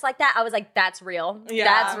touched hands like that, I was like, that's real. Yeah.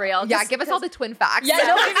 That's real. Yeah, Just give us all 'cause- the twin facts. Yeah,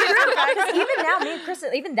 no, it's true. Because even now, me and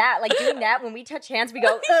Kristen, even that, like doing that, when we touch hands, we go,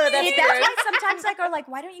 oh, that's That's weird. why sometimes like are like,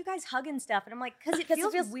 why don't you guys hug and stuff? And I'm like, because it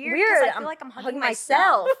feels weird. 'cause I feel like I'm hugging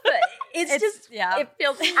myself. It's just, yeah. it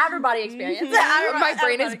feels outer body experience. My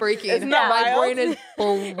brain is breaking. Isn't that My wild? brain is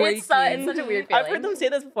breaking. It's such a weird feeling. I've heard them say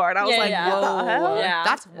this before, and I was Yeah, like, yeah. what the hell? Yeah.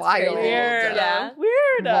 That's It's wild. crazy. Weird. Yeah.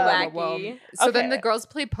 Weird. Wacky. So then Okay. the girls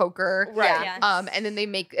play poker. Right. Yeah. And then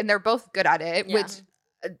and they're both good at it, Yeah.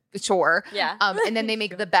 which, sure. Yeah. And then they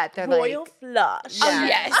make the bet. They're Royal like, flush. Oh,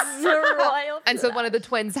 yes. Royal and so flush. one of the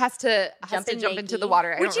twins has to jump into naked. the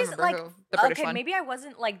water. I Which don't is remember like, who, the British okay, one. maybe I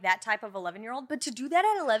wasn't like that type of 11-year-old, but to do that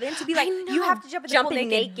at 11, to be I like, you know. have to jump in the Jumping pool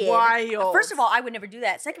naked. naked. Wild. First of all, I would never do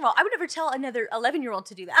that. Second of all, I would never tell another 11-year-old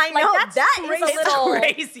to do that. I Like, know, that's that is crazy. a little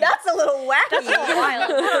crazy. That's a little wacky. That's a little wild. I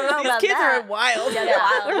don't know These about kids that. are wild. Yeah, they're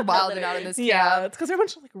wild. They're wilding out in this Yeah, camp. it's because they're a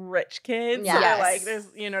bunch of like rich kids. Yeah. So they're Yes. like, there's,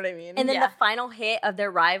 you know what I mean? And then Yeah. the final hit of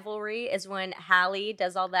their rivalry is when Hallie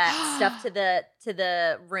does all that stuff to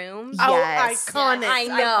the room. Oh, Yes. iconic. I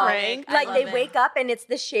know. Frank. I Like love they it. wake up and it's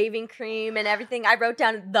the shaving cream and everything. I wrote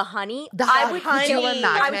down the honey. The I would honey. kill, Could you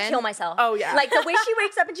I would imagine? kill myself. Oh, yeah. Like the way she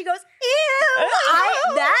wakes up and she goes, ew.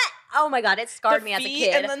 Oh my god, it scarred The me as a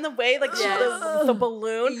feet, kid. and then the way like Yes. the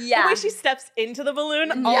balloon, Yeah. the way she steps into the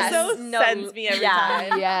balloon Yes. also No. sends me every Yeah.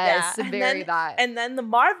 time. Yes, And very then- that. And then the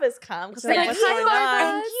Marvas come because Like, like, what's "Hi, going Marva."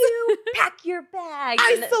 on? And you pack your bags.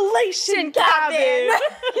 And Isolation cabin.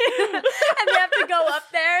 cabin. and they have to go up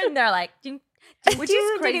there and they're like, Which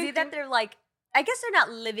is crazy that they're like, I guess they're not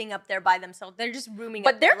living up there by themselves. They're just rooming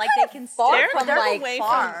But up there. they're Like kind they of can far stay from, they're like, away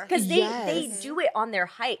far. because they Yes. do it on their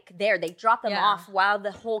hike there. They drop them Yeah. off while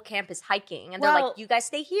the whole camp is hiking, and they're Well, like, "You guys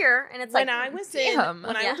stay here." And it's when like, I was damn.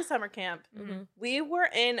 when I Yeah. went to summer camp, Mhm. we were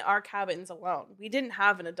in our cabins alone. We didn't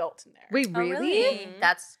have an adult in there. Wait, Oh, really? really?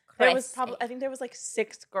 that's There crazy. was probably I think there was like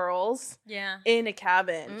 6 girls Yeah. in a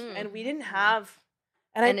cabin, Mm. and we didn't have.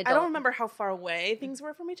 And An I adult. don't remember how far away things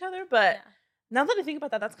were from each other, but Yeah. now that I think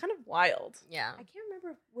about that, that's kind of wild. Yeah. I can't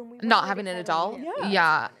remember when we Not went having to an California. adult? Yeah.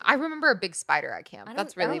 Yeah. I remember a big spider at camp. I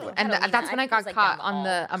That's don't- I really don't and think I that's don't when I either. I got think it was, like, caught down on the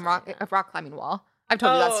the hall or something like that. rock climbing wall. I've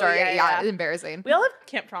told you that Oh, story. yeah, Yeah, yeah. it's embarrassing. We all have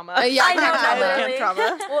camp trauma. Yeah, I know, camp not trauma. literally. Camp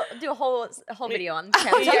trauma. We'll do a whole video on yeah,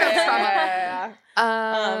 camp trauma.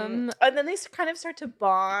 yeah. And then they kind of start to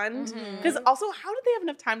bond. Because also, how did they have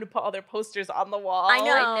enough time to put all their posters on the wall? I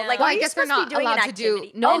know. Like, Well, are I you guess they're supposed to be not doing an allowed to do.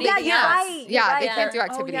 activity? No, Oh, they yeah, can't. you're right. Yeah, You're they right. can't do Oh,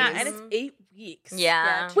 activities. yeah, and it's 8 weeks.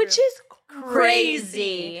 Yeah. true. Which is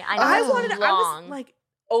Crazy. I know. I it's was long. like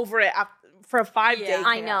over it for a 5-day Yeah. camp.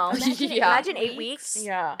 I know. Imagine 8 weeks.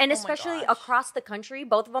 Yeah. And Oh my especially gosh. across the country,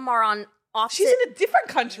 both of them are on opposite. She's in a different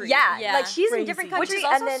country. yeah, Yeah. like she's in Crazy. a different Which country, is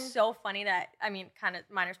also and then so funny that, I mean, kind of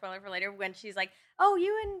minor spoiler for later, when she's like, oh,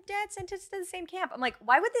 you and dad sent us to the same camp. I'm like,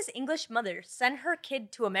 why would this English mother send her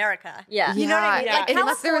kid to America? yeah, You know what I mean? Yeah. Like,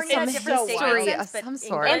 Unless there was California, some different state story nonsense, of but some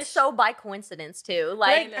sort. and English- so by coincidence too.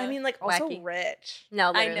 Like, Like, I mean, like, also wacky. rich. no,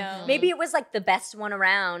 I literally. know. Maybe it was like the best one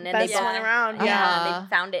around, and Best they both, one around. yeah, Yeah. they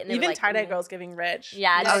found it, and they Even were like, tie-dye ooh. girls giving rich.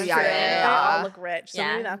 Yeah, Oh, it's yeah, true. yeah, They yeah. all look rich. So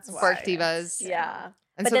Yeah. maybe that's why. Work divas. Yeah.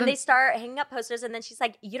 And But so then they start hanging up posters, and then she's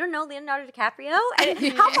like, "You don't know Leonardo DiCaprio? And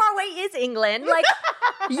how far away is England? Like,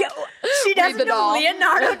 she Leave doesn't it know all.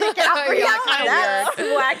 Leonardo DiCaprio. Yeah, kinda That's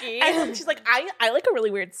wacky." And then she's like, I like a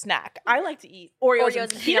really weird snack. I like to eat Oreos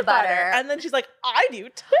and peanut butter. And then she's like, I do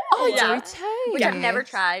too. Oh, Yeah. do taste. Which I've never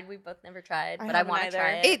tried. We've both never tried, I but I haven't want to either.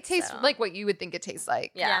 try it. It tastes so. like what you would think it tastes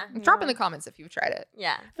like. yeah, Drop in the comments if you've tried it.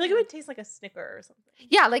 yeah. I feel like it would taste like a Snicker or something.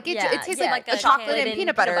 Yeah, like it, Yeah, it tastes yeah, like like a a chocolate chocolate and peanut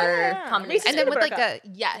peanut butter. Yeah. combination. And then with Reese's like peanut a,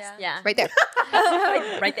 yes, Yeah. right there.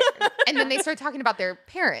 right there. And then they start talking about their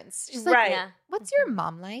parents. She's like, Right. Yeah. what's your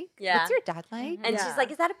mom like? Yeah. What's your dad like? And Yeah. she's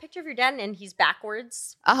like, "Is that a picture of your dad?" And he's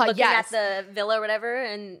backwards, looking yes. at the villa or whatever.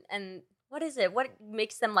 And what is it? What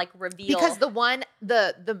makes them like reveal? Because the one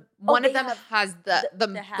one they of them have has the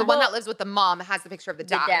hat. one that lives with the mom has the picture of the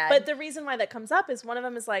dad. dad. But the reason why that comes up is one of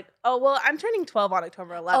them is like, oh, well, I'm turning 12 on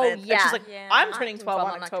October 11th. And yeah. she's like, Yeah. I'm turning 12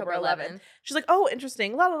 on October 11th. She's like, oh,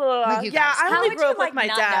 interesting. La, la, la, la. Like you Yeah, guys. I How only would grew you, up with like, my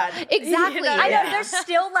not dad. know? Exactly. You know? I know Yeah. they're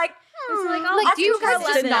still like, like, oh, Like, do you October guys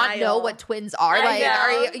just 11th. not know what twins are? I Like, know.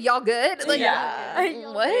 are y'all good? Like, Yeah.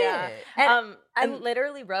 what? Yeah. And I and-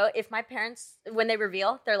 literally wrote, if my parents, when they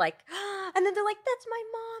reveal, they're like, and then they're like, that's my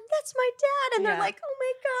mom, that's my dad. And Yeah. they're like, oh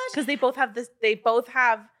my gosh. Because they both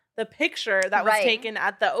have the picture that was Right. taken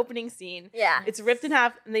at the opening scene. Yeah. It's ripped in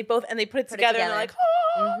half, and they put it Put it together, and they're like, together.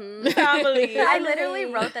 oh, Mhm. family. I literally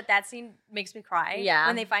wrote that scene makes me cry. Yeah.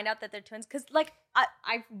 When they find out that they're twins. Because, like,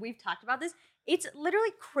 we've talked about this. It's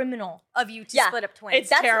literally criminal of you to Yeah. split up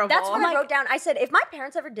twins. It's terrible. That's what Like- I wrote down. I said, if my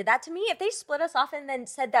parents ever did that to me, if they split us off and then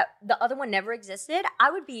said that the other one never existed,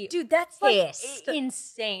 I would be Dude, that's like pissed.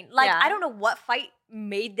 insane. Like, Yeah. I don't know what fight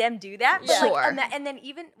made them do that. But Yeah. like, Sure. and then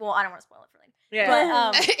even, well, I don't want to spoil it for later.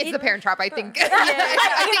 Yeah. But It's the Parent Trap, I think. Yeah.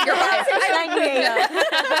 I think you're right.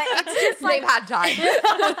 But it's just like They've had time.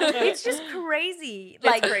 it's just crazy. It's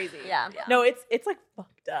Like crazy. Yeah. No, it's like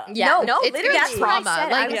fucked up. Yeah. No, it's literally. it's that's what I trauma.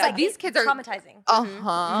 said. Like, I was it's Yeah. like these kids are traumatizing.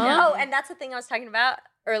 Uh-huh. Oh, and that's the thing I was talking about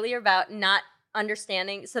earlier about not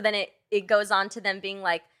understanding. So then it goes on to them being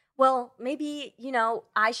like, well, maybe,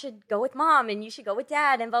 I should go with mom and you should go with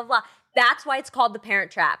dad and blah, blah, blah. That's why it's called the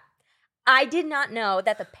Parent Trap. I did not know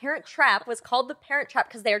that the Parent Trap was called the Parent Trap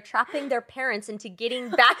because they are trapping their parents into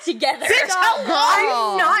getting back together.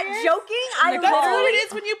 I'm not joking. I That's what literally. it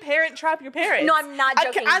is when you parent trap your parents. No, I'm not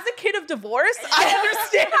joking. As a kid of divorce, I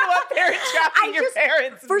understand what parent trapping your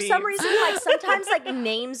parents For means. some reason, like sometimes like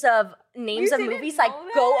names of didn't movies know like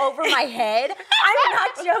that? go over my head. I'm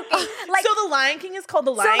not joking. Like So the Lion King is called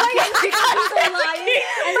the Lion like, King.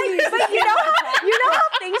 but you know how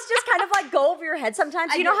things just kind of like go over your head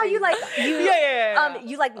sometimes. You know how you like Yeah.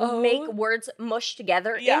 you like make words mush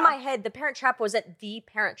together. Yeah. In my head, the Parent Trap wasn't the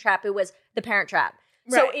Parent Trap. It was the Parent Trap.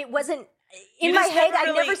 So Right. it wasn't. You In my just head, never I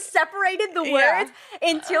really- never separated the Yeah. words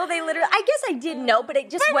until they literally. I guess I did know, but it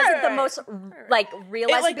just Right, wasn't right, the right. most like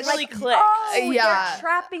realized. like, It's really clicked. Oh, Yeah. they're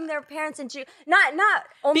trapping their parents into not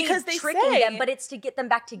only Because they tricking say- them, but it's to get them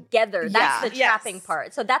back together. That's Yeah. the Yes. trapping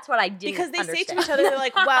part. So that's what I didn't Because they say to understand. each other, they're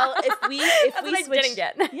like, well, if we That's what I switch, didn't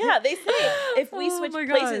get. yeah, they say if we Oh switch my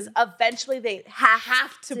God. places, eventually they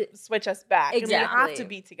have to switch us back, and we have Exactly. to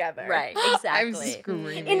be together. Right, I'm exactly.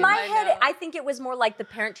 screaming. In my I head, know. I think it was more like the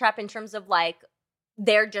Parent Trap in terms of like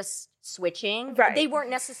they're just switching. Right. They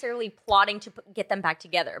weren't necessarily plotting to get them back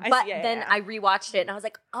together. I But see, yeah, then yeah. I rewatched it and I was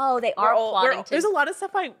like, oh, they are plotting to. There's a lot of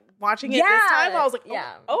stuff watching it this Yeah, time. I was like,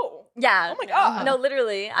 yeah. oh. Yeah. Oh my God. No,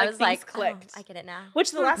 literally. I Like, was things like, clicked. oh, I get it now.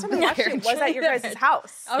 Which the last time I watched it was at your guys'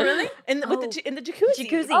 house. Oh, really? In the jacuzzi.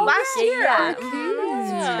 Jacuzzi. Last yeah, year. yeah. Mhm.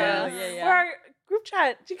 Mhm. True. Yeah, yeah. Where our group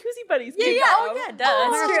chat jacuzzi buddies. Yeah, came yeah. out. Oh, yeah, duh.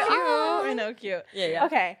 Oh, That's cute. true. Oh, I know, cute. Yeah, yeah.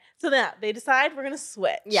 Okay, so then they decide we're gonna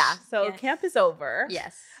switch. Yeah. So Yes. camp is over.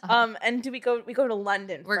 Yes. And do we go to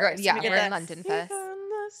London? We're first? going. Yeah, We get we're in that- London we first. go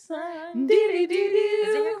to the sun.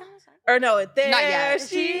 Doo-doo-doo-doo. Or no, there Not yet.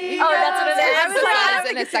 she Oh, that's what it is. goes. I was like, That's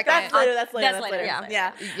in a second. That's later.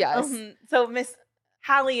 Yeah. Yes. So Miss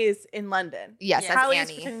Hallie is in London. Yes, Yeah. that's Hallie is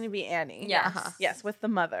Annie. pretending to be Annie. Yes. Uh-huh. Yes, with the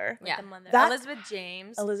mother. Yeah. The mother. That- Elizabeth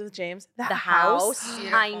James. Elizabeth James. The The house. house.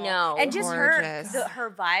 Beautiful. I know. And just Gorgeous. her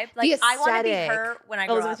vibe. Like, The I want to be aesthetic. her when I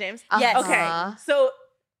grow Elizabeth up. James. Yes. Uh-huh. Okay. So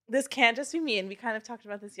this can't just be me, and we kind of talked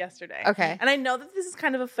about this yesterday. Okay. And I know that this is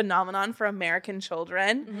kind of a phenomenon for American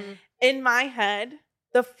children. Mhm. In my head,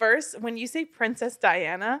 when you say Princess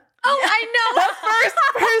Diana, Oh, I know. the first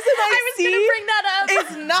person I was gonna bring that up.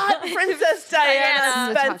 is not Princess Diana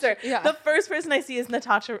Diana. Spencer. Natasha, yeah. The first person I see is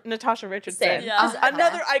Natasha Richardson. Same. Yeah. Uh-huh.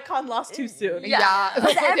 Another icon lost too soon. Yeah.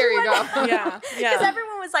 But There you go. everyone- Yeah. Because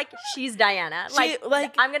everyone was like, she's Diana. She-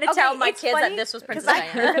 like- I'm going to Okay, tell my it's kids funny that this was Princess because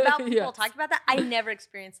I Diana. heard about people Yes. talking about that. I never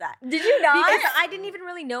experienced that. Did you not? Because I didn't even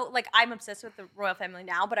really know, like, I'm obsessed with the royal family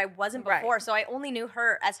now, but I wasn't Right. before, so I only knew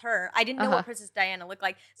her as her. I didn't know Uh-huh. what Princess Diana looked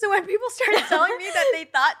like. So when people started telling me that they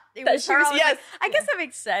thought it That was she her, was- I was yes. like, I guess that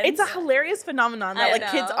makes sense. It's a hilarious phenomenon that I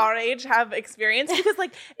like kids know. our age have experienced because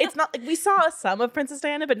like it's not like we saw some of Princess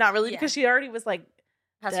Diana, but not really Yeah. because she already was like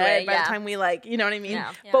Passed dead away, by yeah. the time we like, you know what I mean?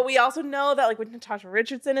 Yeah. Yeah. But we also know that like when Natasha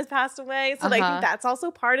Richardson has passed away, so like, I Uh-huh. think that's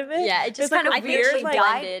also part of it. Yeah, it just There's, like, kind a of I think weird, she like-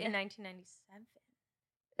 died blended. in 1997.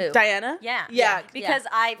 Who? Diana? Yeah. Yeah. Because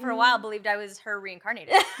I, for a while, believed I was her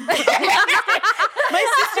reincarnated. My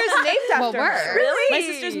sister's named Well, after word. her. Really? My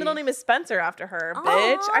sister's middle name is Spencer after her, Oh,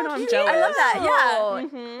 bitch. I know I'm cute. jealous. I love that. Yeah.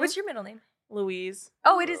 Mhm. What's your middle name? Louise.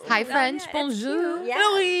 Oh, it is. Hi, oh, French. yeah, it's Bonjour. cute. Yeah.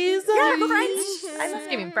 Louise. Yeah, Louise. French. I love It's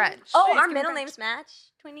giving that. French. Oh, She's our giving middle French. names match.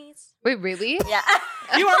 Twinnies. Wait, really? Yeah.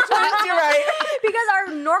 You are twins, you're right. Because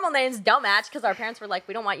our normal names don't match because our parents were like,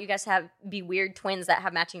 we don't want you guys to be weird twins that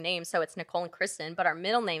have matching names. So it's Nicole and Christen, but our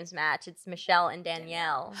middle names match. It's Michelle and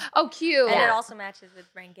Danielle. Oh, cute. And it Yeah. also matches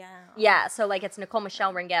with Rangel. Yeah, so like it's Nicole,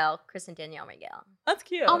 Michelle, Rangel, Kristen, Danielle, Rangel. That's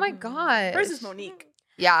cute. Oh my god. Hers is Monique.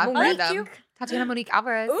 Yeah, Monique. random. Tatiana Monique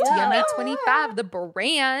Alvarez, Ooh. Tiana 25, the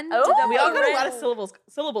brand. Oh, We all got a lot of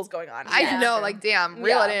syllables going on. I Yeah. know, like, damn,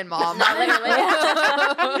 reel Yeah. it in, mom. Not literally.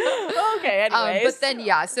 Okay, anyways. But then,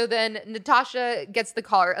 yeah, so then Natasha gets the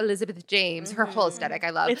call, or Elizabeth James, her whole aesthetic,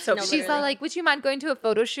 I love. It's so No, She's literally. all like, would you mind going to a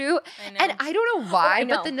photo shoot? I know. And I don't know why, I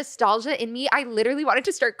but know. the nostalgia in me, I literally wanted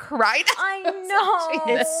to start crying. I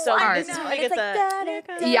know. It's so I This is know. when I It's get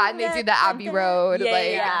like the Yeah, and they do the Abbey Road. Yeah,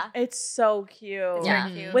 like, yeah. It's so cute. It's Yeah.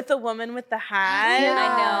 very cute. With the woman with the hat. Yeah.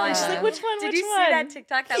 I know. And she's like, which one? Did which you one? see that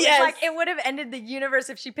TikTok? That Yes. was like, it would have ended the universe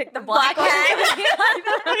if she picked the black Black one.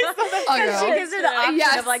 Oh, Because no. she gives her the option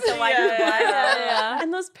Yes. of like the white Yeah. and black. Yeah.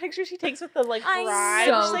 And those pictures she takes with the like I bride.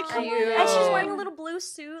 know. She's like, So come cute. on. And she's wearing a little blue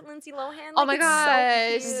suit, Lindsay Lohan. Oh like, my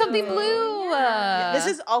it's so gosh, cute. something blue. Yeah. This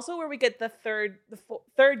is also where we get the third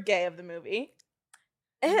gay of the movie.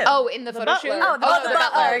 Oh, in the The photo butler. shoot? Oh, the butler. The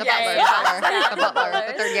butler. Yeah, yeah. The butler.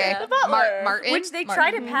 The third gay. Yeah. The butler. Martin. Which they Martin.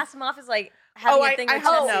 try to pass him off as like having Oh, a thing I with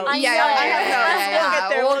have Chelsea. notes. I Yeah, know. yeah, I yeah, have yeah, notes. yeah. We'll get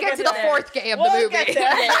there. We'll We'll get get to the there. fourth gay of the We'll movie.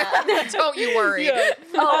 get there. Don't you worry. Yeah.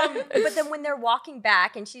 But then when they're walking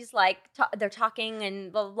back and she's like, they're talking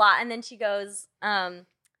and blah, blah, blah. And then she goes,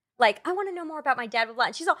 like, I want to know more about my dad, blah, blah.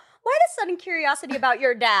 And she's like, why the sudden curiosity about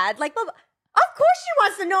your dad? Like, blah, blah. Of course she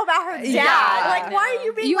wants to know about her dad. Yeah. Like, why are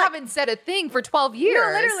you being You like, haven't said a thing for 12 years.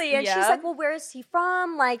 no, literally. And Yeah. she's like, well, where is he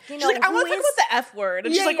from? Like, you She's know, like, I who want to talk is- about the F word.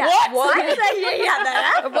 And she's Yeah, like, yeah. what? yeah,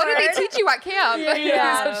 the F What did word. they teach you at camp? Yeah.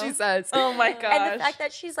 That's what she says. Oh my gosh. And the fact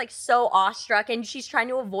that she's like so awestruck and she's trying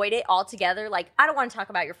to avoid it altogether, like, I don't want to talk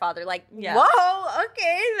about your father. Like, Yeah. whoa,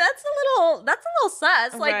 okay, that's a little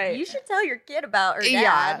sus. Like, Right. you should tell your kid about her dad.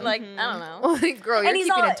 Yeah. Like, Mhm. I don't know. Like, girl, you're And he's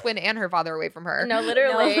keeping all- a twin and her father away from her. No,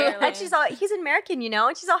 literally. No, really. And she's all, he's American, you know?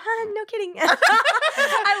 And she's all, no kidding.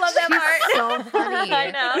 I love that She's part. so funny.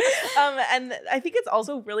 I know. And I think it's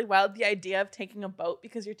also really wild the idea of taking a boat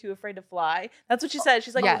because you're too afraid to fly. That's what she said.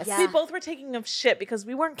 She's like, Yes. we Yeah. both were taking a ship because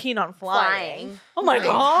we weren't keen on flying. Flying. Oh my Right.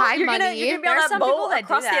 god. Hi, You're gonna money. be on There are that some people boat that do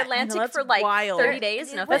across that. the I Atlantic know, that's for like wild. 30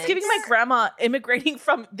 days. No That's giving my thanks. grandma immigrating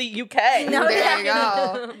from the UK. No, There you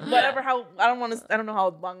yeah. go. Whatever. I don't know how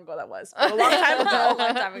long ago that was. But a long time ago. A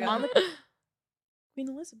long time ago. Mom- Queen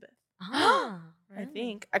Elizabeth. I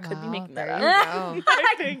think I could be Wow, making that there up. you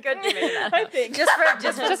I think. Could be making that I up. think. Just for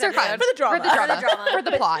Just for fun. For the drama. For the drama. For the drama. For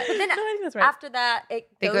the plot. But then No, I think that's right. after that,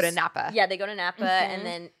 They go to Napa. Yeah, they go to Napa, Mhm. and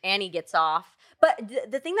then Annie gets off. But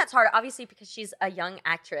the thing that's hard, obviously, because she's a young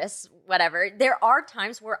actress, whatever, there are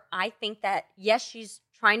times where I think that, yes, she's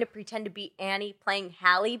trying to pretend to be Annie playing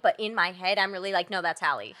Hallie, but in my head, I'm really like, no, that's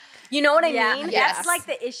Hallie. You know what I mean? Yes. That's like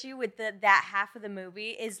the issue with that half of the movie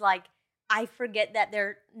is like, I forget that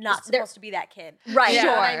they're not supposed to be that kid. Right. Yeah. You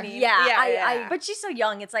know what I Sure. mean? Yeah. But she's so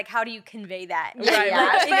young. It's like, how do you convey that? Right,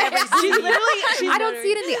 Like, in every She's scene. literally. I don't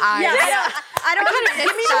see it in the eyes. Yeah. I don't kinda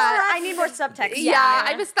give me missed more. that. I need more subtext. Yeah,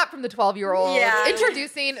 I missed that from the 12-year-old. Yeah.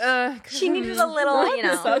 Introducing. She needed a little, you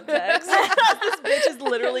know. Subtext. This bitch is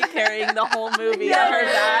literally carrying the whole movie Yeah. on her on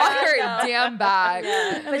back. her damn back.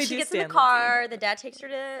 And we But she do gets in the stand car. The dad takes her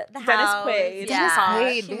to the Dennis house. Quaid. Dennis Yeah.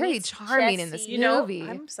 Quaid, She very meets charming in this Jesse. You know, movie.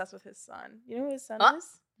 I'm obsessed with his son. You know who his son is?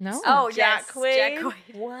 No. Oh, Jack yes. Quaid. Jack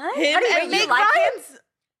Quaid. What? Him How do you, and wait, you Meg like him? Ryan's.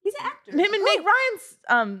 He's an actor. Him and Meg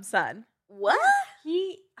Ryan's son. What?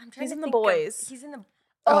 I'm trying He's to in The think of- Boys. He's in the.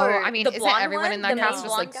 Oh, or I mean, the isn't blonde everyone one? in that The cast main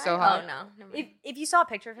just like blonde so guy? hot? Oh no. Never If, mind. if you saw a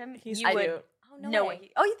picture of him, He's you I would. do. Oh No way.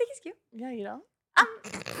 way. Oh, you think he's cute? Yeah, you know.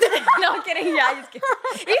 No, I'm kidding. Yeah, he's cute.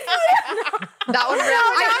 That one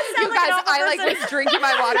really, you guys, I like was drinking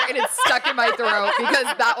my water and it's stuck in my throat because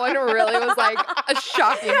that one really was like a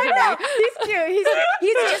shocking to me. He's cute.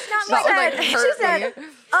 He's just not That one like my hurt She said,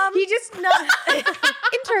 me. he just not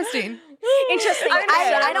Interesting. Interesting. I'm gonna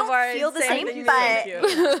shut I up don't before I feel the say same, anything but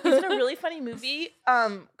He's in a really funny movie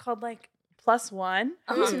called like Plus One.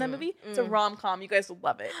 Have you seen that movie? It's a rom-com. You guys will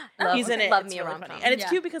love it. He's in it. Love It's me a really rom-com. funny. And it's Yeah.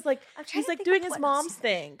 cute because like I'm trying he's to like think doing of his what mom's else.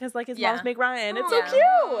 thing because like his Yeah. mom's Meg Ryan. It's Yeah. so cute.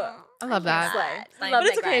 I love that. Slay. I But love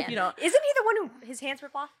it's Meg okay if Ryan. you don't. Isn't he the one who his hands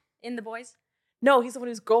rip off in The Boys? No, he's the one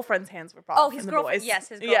whose girlfriend's hands were off. Oh, his in The girlfriend. Boys. Yes,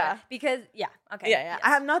 his girlfriend. Yeah, Because okay. yeah. Yes. I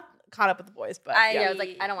have not caught up with The Boys, but I- Yeah, yeah. I was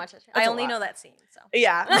like, I don't watch that show. I That's a only lot. know that scene. So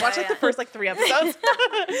Yeah, watch like the first like 3 episodes.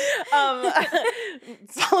 I'm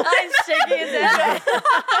shaking his head.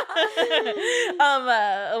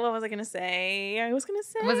 What was I gonna say?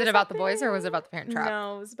 Was it about the boys or was it about the Parent Trap?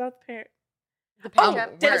 No, it was about the parent. The Oh, Parent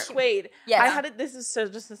Trap. Dennis Quaid. Yes. I had it. This is so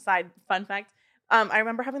just a side fun fact. I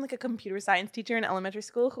remember having like a computer science teacher in elementary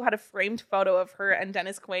school who had a framed photo of her and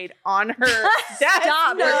Dennis Quaid on her desk.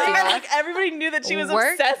 Stop. No. Work diva. And like everybody knew that she was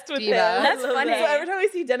Work obsessed with diva. him. That's So funny. every time I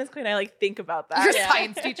see Dennis Quaid, I like think about that. Your Yeah.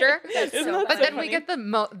 science teacher. Isn't so that But so then funny? we get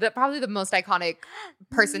the probably the most iconic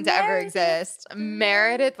person to ever Meredith exist,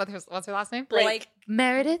 Meredith. What's her last name? Blake.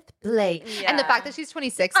 Meredith Blake. And the Yeah. fact that she's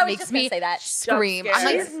 26 I was makes just gonna me say that. scream. Jump I'm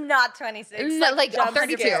like, She's not 26. no, like jump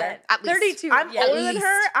 32 scare. at least. 32. I'm yeah. older than least.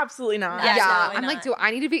 her. Absolutely not. Yeah, Yeah, totally I'm like, not. do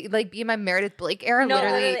I need to be in my Meredith Blake era? No,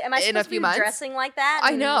 literally, Am I in supposed a to few be months. dressing like that?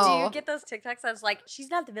 I know. Do you get those TikToks? I was like, she's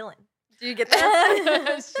not the villain. Do you get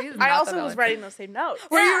that? She's I not also the was villain. writing those same notes.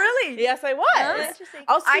 Were you really? Yes, I was. Oh, interesting.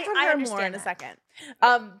 I'll speak on I her more understand in a that.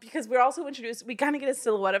 second. Because we're also introduced, we kind of get a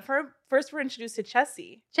silhouette of her. First, we're introduced to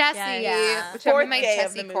Chessie. Chessie, Yeah. which Fourth I'm my gay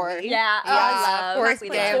of Chessie the core. movie. Yeah. Yeah, I love fourth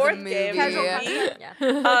Chessie gay Love. of the movie. Casual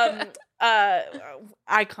Yeah.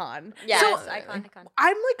 Icon. Yes, So icon.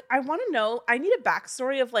 I'm like, I want to know. I need a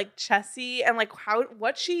backstory of like Chessie and like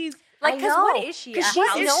what she's. Like, I because know. what is she? 'Cause A she's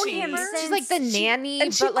house known she? him keeper? since She's like the nanny,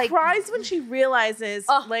 And she but like cries when she realizes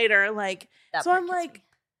Oh. later, like. That So part I'm gets like,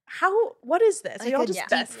 me. what is this? Are Like y'all a just deep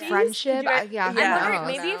besties? friendship? Did you guys- Yeah, I'm who wondering knows?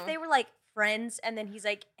 maybe No. if they were like friends and then he's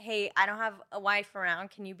like, hey, I don't have a wife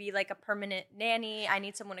around. Can you be like a permanent nanny? I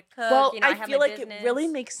need someone to cook. Well, you know, I I have feel my like business. it really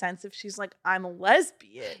makes sense if she's like, I'm a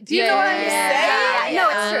lesbian. Do you know what I'm Yeah. saying? No,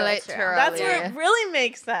 it's true, it's true. Literally. That's where it really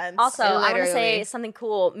makes sense. Also, I want to say Literally. something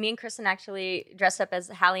cool. Me and Kristen actually dressed up as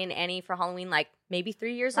Hallie and Annie for Halloween like maybe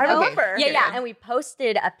 3 years ago. I remember. Yeah, Okay. yeah. And we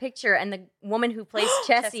posted a picture, and the woman who plays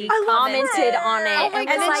Chessie I love commented her. on it. Oh my and God. was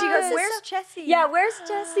And then she like, goes, where's Chessie? Yeah, where's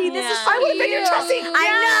Chessie? This is Yeah. so I would've been your cute. Chessie.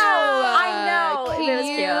 I know. It was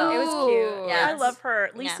cute. It was cute. Yeah. I love her.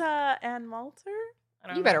 Yeah. Lisa Ann Malter? I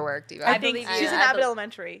don't You know. better work, Diva. I I think believe she's you. in I Abbott believe-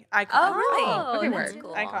 Elementary. Icon. Oh, really? Oh, Okay, that's word.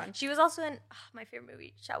 cool. Icon. She was also in my favorite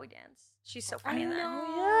movie, Shall We Dance? She's so funny in that.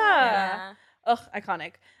 Oh, Yeah. yeah. Ugh,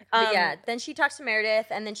 iconic. But yeah, then she talks to Meredith,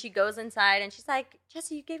 and then she goes inside, and she's like,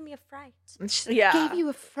 "Jesse, you gave me a fright." Yeah. Gave you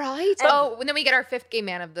a fright. Oh, and then we get our fifth gay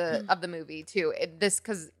man of the movie too.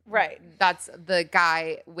 Because Right. that's the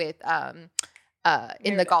guy with in the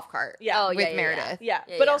Meredith. golf cart. Yeah. Oh, with yeah, yeah, yeah. Meredith. Yeah.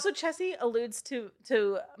 Yeah, But yeah. also Chessie alludes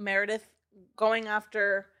to Meredith going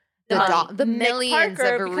after The money. the Nick millions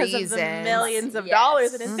Parker of because reasons. of the millions of Yes.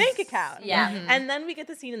 dollars in his bank account. Yeah. Mhm. And then we get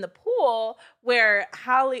the scene in the pool where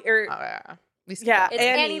Hallie or Oh, yeah. We skipped Yeah, that. It's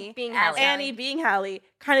Annie Annie being as Hallie. Annie being Hallie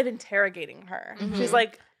kind of interrogating her. Mhm. She's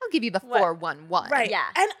like, I'll give you the What? 411. right. Yeah.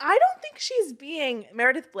 And I don't think she's being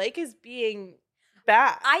Meredith Blake is being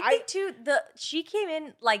bad. I think too, she came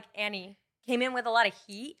in like Annie came in with a lot of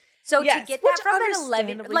heat. So Yes, to get which that from an 11,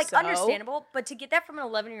 understandably like so. understandable, but to get that from an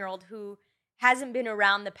 11-year-old who hasn't been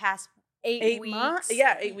around the past 8 weeks. months.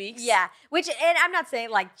 Yeah, 8 weeks. Yeah, which, and I'm not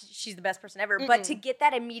saying like she's the best person ever, but to get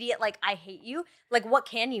that immediate like I hate you, like what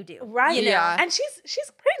can you do? Right. You know? Yeah. And she's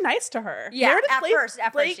pretty nice to her. Yeah, Meredith at Blake- first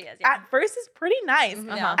Blake she is, yeah. At first is pretty nice. Mhm.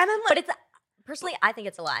 And then like But it's personally, I think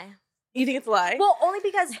it's a lie. You think it's a lie? Well, only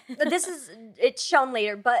because it's shown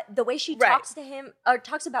later, but the way she talks to him or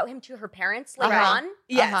talks about him to her parents later on,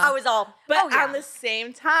 yes. I was all, but on the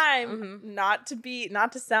same time, not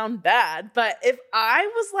to sound bad, but if I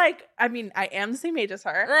was like, I mean, I am the same age as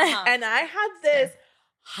her, and I had this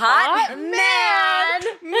hot man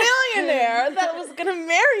millionaire that was gonna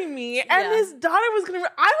marry me, and his daughter was gonna,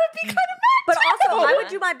 I would be kind of mad. But also, I would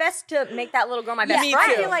do my best to make that little girl my best friend.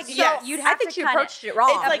 I feel like you'd have I think to she kinda- approached it wrong.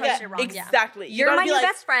 It's like exactly. You're my new like,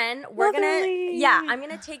 best friend. We're motherly. gonna, I'm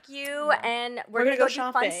gonna take you, and we're gonna go do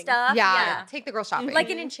shopping. fun stuff. Yeah, take the girl shopping. Like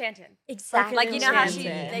an Enchanted. Exactly. Like, you know how she,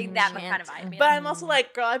 Enchanted. that kind of vibe. But I'm also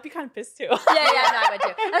like, girl, I'd be kind of pissed too. No, I would too.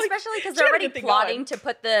 Especially because they're had a already good thing plotting going. to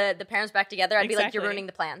put the parents back together. I'd be like, you're Exactly. ruining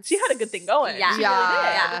the plans. She had a good thing going. Yeah. She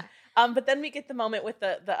really did. But then we get the moment with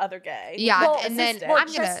the other gay. Yeah, Well, and then assistant.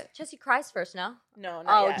 I'm gonna Jesse cries first, no? No,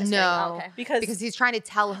 not yet. just no, okay. because he's trying to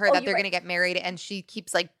tell her that you're they're right. gonna get married, and she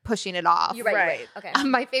keeps like pushing it off. You're right. Right. Okay.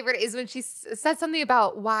 My favorite is when she said something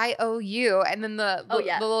about YOU, and then the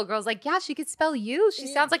little girl's like, "Yeah, she could spell you. She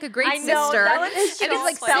sounds like a great I know, sister." that was And so it's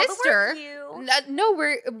like, funny. sister. No,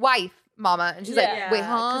 we're wife, mama, and she's like, Yeah. "Wait,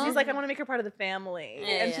 huh?" Because he's like, I want to make her part of the family, Yeah,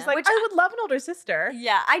 and she's yeah. like, Which I would love an older sister.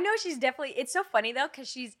 Yeah, I know she's definitely, it's so funny though,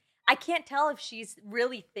 because I can't tell if she's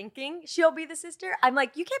really thinking she'll be the sister. I'm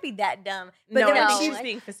like, you can't be that dumb. But No, then I when think she she was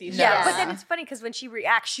being facetious. Yeah, but Yeah. then it's funny because when she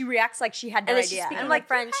reacts like she had no And then she's idea. speaking I'm like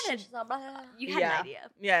like, French. you had an idea.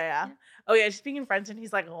 Yeah. Oh yeah, she's speaking French, and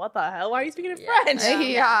he's like, what the hell? Why are you speaking in Yeah. French?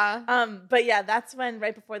 yeah. But yeah, that's when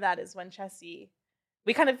right before that is when Chessie.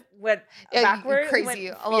 We kind of went Yeah, backward, crazy, went,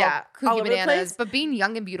 a little all kooky over the bananas. place. But being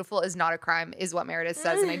young and beautiful is not a crime, is what Meredith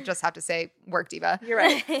says, and I just have to say, work diva. You're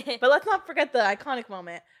right. But let's not forget the iconic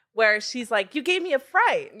moment where she's like, "You gave me a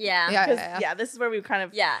fright." Yeah. Yeah. Because this is where we kind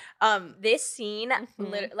of Yeah. um This scene,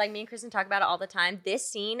 like me and Kristen talk about it all the time. This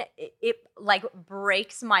scene, it like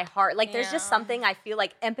breaks my heart. Like there's just Yeah. something I feel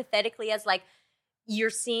like empathetically as like you're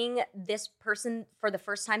seeing this person for the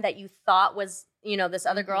first time that you thought was, this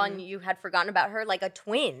other girl and you had forgotten about her, like a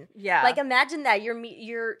twin. yeah. Like imagine that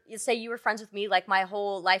you say you were friends with me like my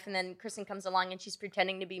whole life, and then Kristen comes along and she's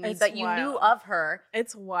pretending to be me, It's but you knew wild. of her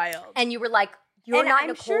It's wild. and you were like, you're And not I'm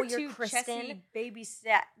Nicole, sure you're too, Kristen. Chessie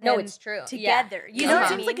babysat No, them it's true. together. Yeah. You know it what I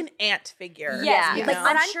seems mean? like an aunt figure. Yeah, you like know?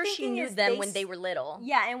 I'm What I'm sure she thinking knew is them they when they were little.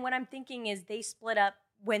 Yeah, and what I'm thinking is they split up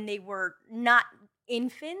when they were not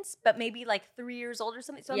infants, but maybe like 3 years old or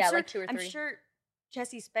something. So Yeah, I'm sure, like 2 or 3. I'm sure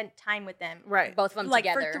Chessie spent time with them. Right. Both of them Like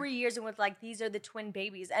together. for 3 years and was like, these are the twin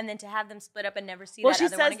babies. And then to have them split up and never see Well, that she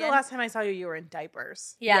other one says again. the last time I saw you, you were in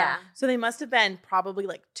diapers. Yeah. So they must have been probably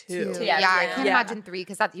like two. Yeah, I Yeah. can't Yeah. imagine 3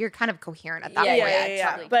 because you're kind of coherent at that Yeah, point.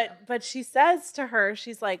 yeah, totally. But she says to her,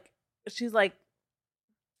 she's like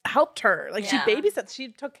helped her. Like Yeah. she babysat, she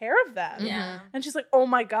took care of them. Yeah. And she's like, oh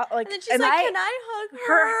my God. Like, And then she's like, can I hug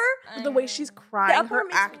her? the way she's crying, her part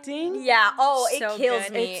makes me- acting. Yeah. Oh, it So kills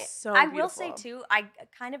good. me. It's so I will say beautiful. too, I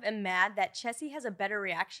kind of am mad that Chessie has a better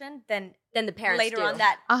reaction than Then the parents later do. on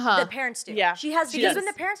that Uh-huh. the parents do. Yeah. She has She Because does. when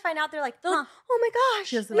the parents find out, they're like, oh my gosh,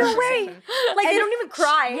 She has the no best way. reaction. like they And don't even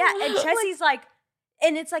cry. Yeah, and Chessie's like,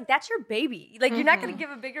 and it's like, that's your baby. Like, you're not going to give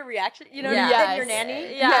a bigger reaction, you know, Yeah. than your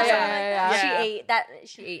nanny. Yeah. or something Yeah, like that. yeah. She ate that.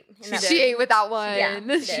 She ate. in that She ate with that one. Yeah,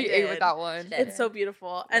 she she did. ate with that one. She did. It's so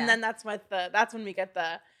beautiful. And Yeah. then that's when we get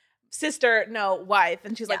the wife,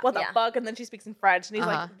 and she's like, Yeah, what the yeah. fuck? And then she speaks in French, and he's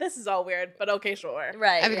Uh-huh. like, this is all weird, but okay, sure.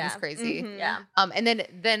 Right. Everything's yeah. crazy. Mhm. Yeah. And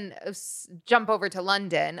then jump over to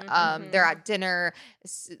London. They're at dinner.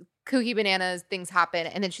 Kooky bananas. Things happen,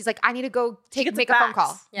 and then she's like, "I need to go Get make some a phone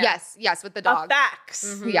call." facts. Yeah. Yes, with the A dog. facts.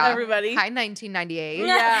 Mhm. Yeah, Everybody. Hi, 1998.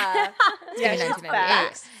 Yeah. Yeah, she's 1998.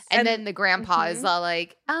 facts. And then the grandpa is Mhm. all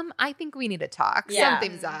like, I think we need to talk. Yeah.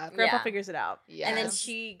 Something's up. Grandpa Yeah. figures it out. Yeah. And then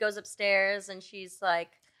she goes upstairs and she's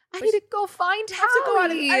like, I need to go find I have to go out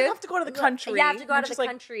of, Howie. I have to go to the country. "You have to go out And of the she's like,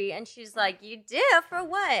 country." And she's like, "You do for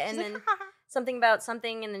what?" And she's then like, something about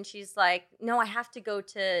something, and then she's like, "No, I have to go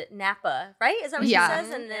to Napa." Right? Is that what Yeah. she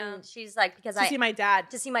says? And then she's like, "Because to see my dad.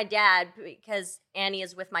 to see my dad because Annie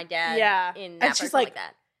is with my dad Yeah. in And Napa or she's something like,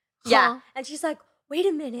 that." Huh? Yeah. And she's like, "Wait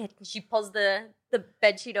a minute." And she pulls the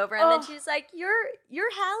bed sheet over and then Oh. she's like, You're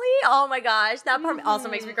Hallie? Oh my gosh. That part also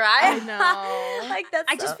makes me cry. I know. Like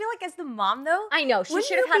that's I just feel like as the mom, though, I know. She wouldn't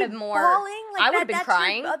should have you had be a more bawling? Like I would that, have been that's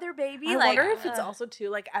crying. your other baby. I like, wonder if it's also too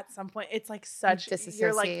like at some point it's like such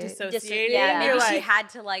you're like Disassociate. dissociating. Yeah, yeah, maybe You're she like, had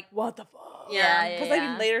to like. what the fuck? Yeah, Because yeah, I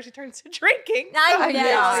mean later she turns to drinking. I know. I know.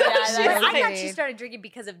 Yeah, So that's she's But I like- thought she started drinking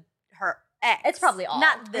because of her ex. It's probably all.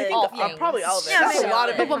 not I the think all the- probably all of it. Yeah, That's a maybe lot all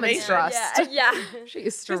of of it. The woman's information. stressed. Yeah. She's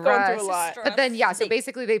She's going through a lot. But then, yeah, so They-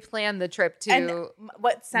 basically they plan the trip to And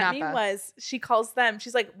what sent me Napa. was she calls them.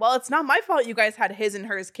 She's like, "Well, it's not my fault. You guys had his and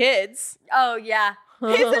hers kids." Oh yeah.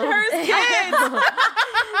 his and hers kids.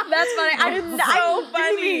 That's funny. I It's didn't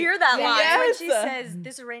funny. even hear that line. Yes. When she says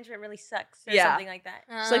this arrangement really sucks or something like that.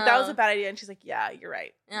 She's like, that was a bad idea. And she's like, yeah, you're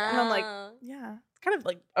right. And I'm like, yeah, it's kind of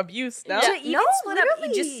like abuse, no? To even No, split up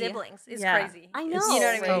literally. just siblings is Yeah. crazy. I know. You know what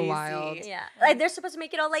I mean? So wild. Yeah. Like they're supposed to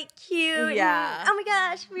make it all like cute. Yeah. And, oh my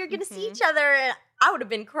gosh, we are gonna see each other. And I would have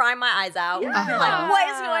been crying my eyes out. Yeah. Like, what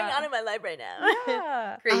is going on in my life right now?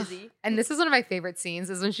 Yeah. Crazy. And this is one of my favorite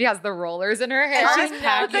scenes is when she has the rollers in her hair. And she's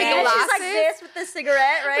packing. the And she's like glasses this with the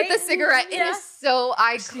cigarette, right? with the cigarette. It is so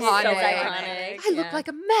iconic. So iconic. I look like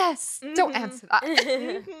a mess. Don't answer that.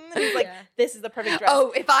 And he's like, this is the perfect dress.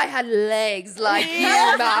 Oh, if I had legs like you,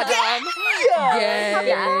 madam.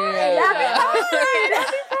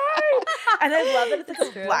 And I love that it's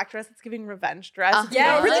like a black dress that's giving revenge dress. It's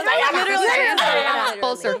Yeah, really literally.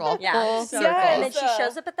 Full circle. Yeah. Full So- circle. And then she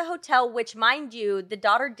shows up at the hotel, which, mind you, the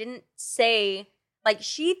daughter didn't say. Like,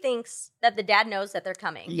 she thinks that the dad knows that they're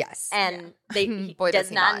coming. Yes. And he Boy, does does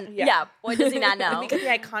he not. not. Yeah. Boy, does he not And know. we get the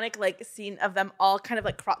iconic like scene of them all kind of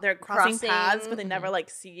like they're crossing paths, but they never like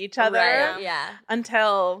see each other Right, yeah.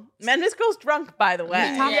 until this girl's drunk, by the way.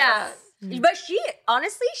 Yeah. But she,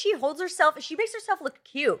 honestly, she holds herself, she makes herself look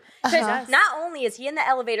cute. Because not only is he in the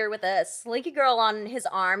elevator with a slinky girl on his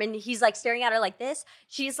arm and he's like staring at her like this,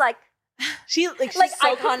 she's like She's so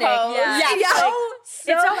iconic. composed. Yeah. It's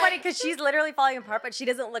so funny because she's literally falling apart, but she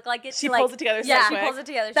doesn't look like it. She pulls it together so Yeah. quick. She pulls it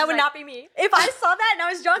together. that She's would like, not be me. If I saw that and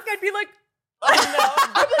I was drunk, I'd be like, Oh,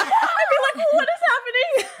 no. I'd be like, what is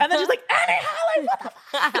happening? And then she's like, Annie Holly, what the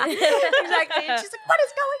fuck? Exactly. And she's like, what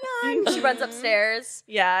is going on? She runs upstairs.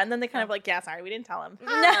 Yeah, and then they kind of like, yeah, sorry, we didn't tell him.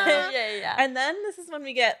 Yeah. And then this is when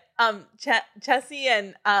we get Chessie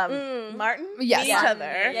and Martin Yes. meet each Yeah.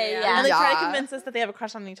 other. Yeah. And they try to Yeah. convince us that they have a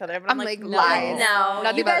crush on each other. But I'm I'm like, like, no. lies. No.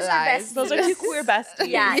 Nothing You guys but are lies. besties. Those are two queer besties.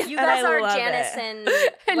 Yeah, you And I guys are love Janice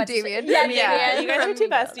it. and what's- Damien. Yeah, Yeah, Damien you guys are from two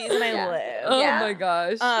Migos. besties, and I Yeah. live. Oh Yeah. my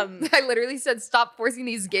gosh. Um, I literally said, stop forcing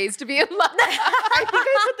these gays to be in love. I think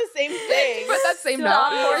I put the same thing. But that same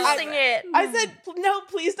Stop note. forcing it. I said, no,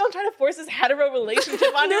 please don't try to force this hetero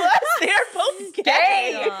relationship onto us. They are both gay.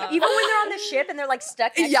 Hey, even when they're on the ship and they're like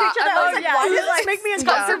stuck next to each other, I was like, yeah, why you're does this like, make me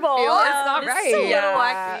stop. uncomfortable? Feel it's not This is right. a little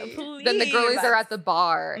Yeah, wacky. please. Then the girlies are at the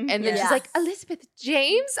bar, and then Yeah. she's like, Elizabeth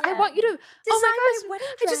James, I Yeah. want you to. Oh my gosh, wedding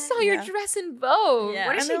I just saw your dress in Vogue. Yeah.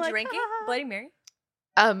 What is And she they're like, drinking? "Ah." Bloody Mary?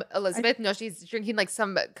 Elizabeth, no, she's drinking like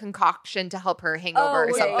some concoction to help her hangover or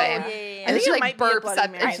yeah, something. yeah. And I then think she it like might be a burps Bloody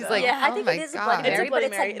up, Mary, and she's though. like, Yeah, I oh think my it is a God. Bloody Mary, It's a but Bloody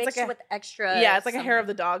it's Mary. like It's mixed like a- with extra. Yeah, it's like a hair of some-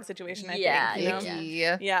 the dog situation, I Yeah, think. yeah. Icky.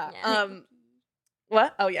 Yeah. Yeah.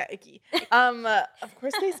 What? Oh yeah, icky. Of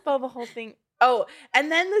course they spell the whole thing. Oh,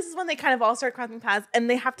 and then this is when they kind of all start crossing paths, and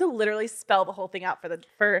they have to literally spell the whole thing out for the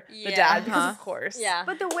Yeah. dad because Uh-huh. of course. Yeah.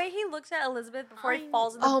 But the way he looks at Elizabeth before he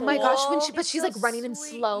falls in the Oh pool. my gosh, when she, but it's she's so like running in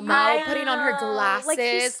sweet. slow mo, I putting on her know. glasses. Like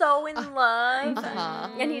he's so in love. Uh-huh.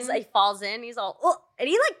 And he's like falls in, he's all, oh, and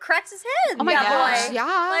he like cracks his head. Oh my that gosh, boy.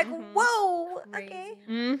 yeah. Like, Mhm. whoa, okay.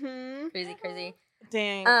 Crazy. Mm-hmm. Crazy, crazy.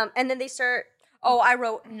 Dang. And then they start, Oh, I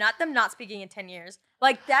wrote not speaking in 10 years.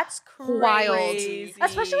 Like that's crazy. Wild.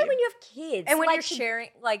 especially when you have kids. And when like, you're sharing,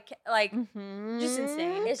 like Mhm. just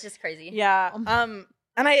insane. it's just crazy. Yeah.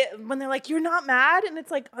 And when they're like, "You're not mad," and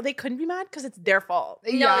it's like, oh, they couldn't be mad because it's their fault.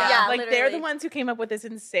 No, yeah, like they're literally. the ones who came up with this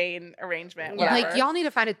insane arrangement. Yeah. Like whatever. y'all need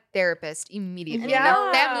to find a therapist immediately. Yeah.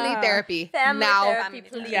 No, family therapy. Family now. therapy,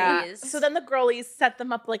 Family please. Yeah. So then the girlies set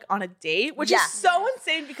them up like on a date, which Yeah. is so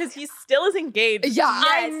insane because he still is engaged. Yeah.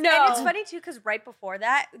 I Yes, know. And it's funny too because right before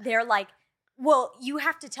that, they're like, well, you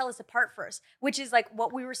have to tell us apart first, which is like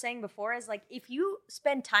what we were saying before is like, if you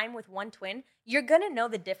spend time with one twin, you're going to know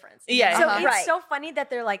the difference. Yeah. So Uh-huh. it's Right. so funny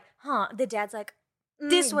that they're like, the dad's like,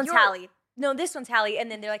 this one's you're- Hallie. No, this one's Hallie.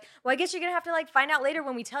 And then they're like, well, I guess you're going to have to like find out later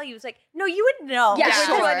when we tell you. It's like, no, you would know. Yeah, Yeah,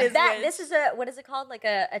 sure. sure. This is a, what is it called? Like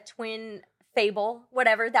a twin fable,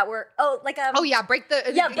 whatever, that we're, Oh yeah, break the.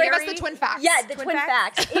 Yeah, give us the very- twin facts. Yeah, the Twin twin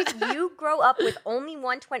facts. facts. If you grow up with only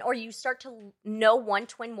one twin, or you start to know one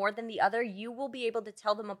twin more than the other, you will be able to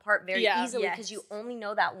tell them apart very Yeah. easily Yes. because you only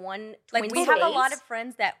know that one twin. Like we have a space. lot of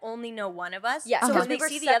friends that only know one of us. Yeah, So because when we they were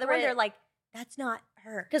see the other one, separate- they're like, that's not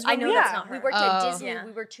her. Because I know we- that's yeah, not her. we worked at Oh. Disney, Yeah.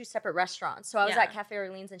 we were two separate restaurants. So I was Yeah. at Cafe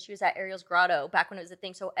Orleans and she was at Ariel's Grotto back when it was a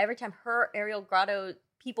thing. So every time her Ariel Grotto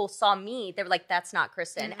people saw me, they were like, that's not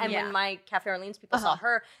Christen. And when my Cafe Orleans people saw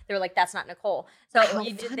her, they were like, that's not Nicole. So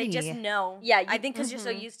they just know. Yeah, I think because you're so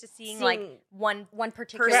used to seeing Seeing like one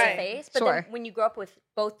particular person. face. But then when you grow up with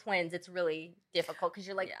both twins, it's really difficult because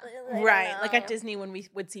you're like, right. Like at Disney when we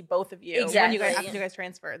would see both of you when you guys after you guys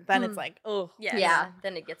transferred, then it's like, oh yeah.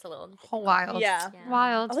 Then it gets a little wild. Yeah.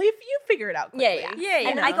 Wild. Although if you figure it out quickly. Yeah.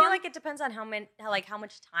 And know. I feel like it depends on how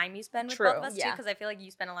much time you spend with both of us too. Yeah. Because I feel like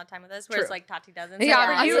you spend a lot of time with us, whereas like Tati doesn't. So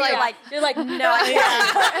Yeah, for you, you're like, you're like, no,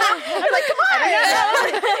 You're like, come on.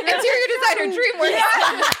 Interior designer, DreamWorks.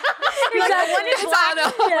 You're like, one is black,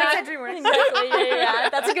 Yeah. one's a DreamWorks. Exactly. Yeah.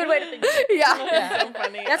 That's a good way to think. Yeah. So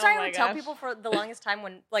funny. That's Oh why I my would tell gosh. people for the longest time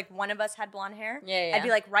when like one of us had blonde hair. Yeah. I'd be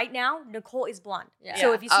like, right now, Nicole is blonde. Yeah.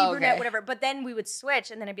 So if you see Oh, brunette, okay. whatever. But then we would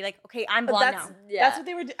switch, and then I'd be like, okay, I'm But blonde that's now. that's what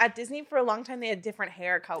they were at Disney for a long time. They had different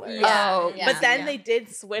hair colors. Yeah. Oh, Yeah. But then they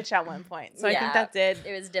did switch at one point. So I think that did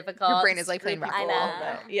It was difficult. Your brain is like playing Creepy. back I a know.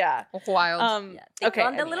 little bit. yeah. Wild. They Okay. go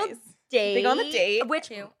on the little anyways. date. They go on the date. Which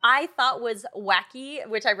Cute. I thought was wacky,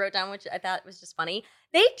 which I wrote down, which I thought was just funny.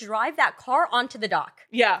 They drive that car onto the dock.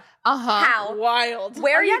 Yeah. Uh-huh. How? Wild.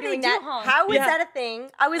 Where are yeah, you they doing do, that? huh? How is Yeah. that a thing?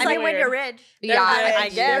 I was I like, mean, when you're rich. Yeah, I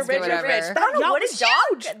rich. guess, Rich, whatever. rich. I don't know That what was is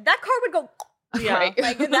huge. That car would go. Yeah. Right.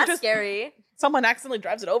 Like, that's Just- scary. Someone accidentally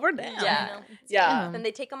drives it over. Damn. Yeah. Yeah. Then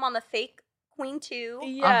they take them on the fake Queen 2.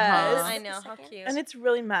 Yes. Uh-huh. I know, how cute. And it's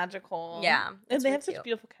really magical. Yeah, And it's they really have such cute.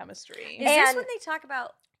 beautiful chemistry. Is this And- when they talk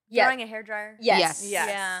about Yeah. throwing a hairdryer? Yes. Yes.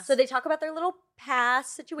 Yeah. So they talk about their little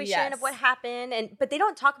past situation Yes. of what happened, but they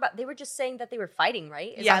don't talk about. They were just saying that they were fighting,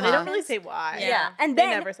 right? Is Yeah, that they what don't it really is? say why. Yeah, and They then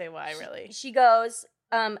never say why, really. she goes,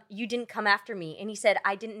 "You didn't come after me," and he said,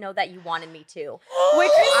 "I didn't know that you wanted me to."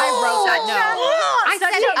 Which I wrote that note. I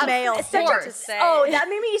Such said a it, male of thing course. to say. Oh, that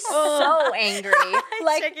made me so angry.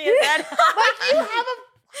 Like, Shaking his head. you have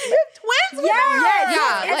twins?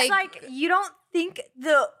 Yeah, it's like- like you don't think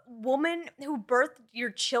the woman who birthed your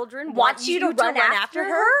children wants you to run after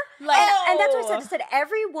her? Like, And that's what I said. I said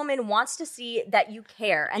every woman wants to see that you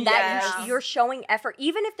care and that Yes. you're showing effort,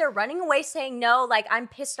 even if they're running away saying no, like I'm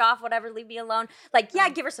pissed off, whatever, leave me alone. Like, yeah,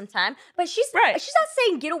 give her some time, but she's Right. she's not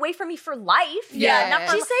saying get away from me for life. Yeah. not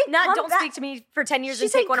she's saying not come don't back. speak to me for 10 years She's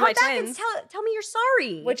and saying take one of come my back twins. and tell me you're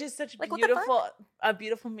sorry. Which is such Like, what the fuck? a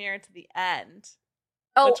beautiful mirror to the end.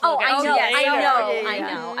 oh, which we'll get I to know, later. I know, Yeah, I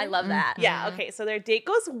yeah, know. yeah. I love that. Yeah, okay, so their date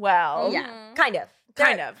goes well. Yeah, Mhm. kind of.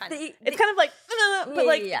 Kind They're- of. they- It's kind of like, but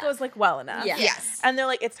like Yeah. it goes like well enough. Yeah. Yes. And they're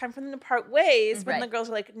like, it's time for them to part ways. But Right. the girls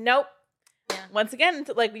are like, nope. Yeah. Once again,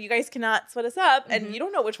 like you guys cannot split us up, Mhm. and you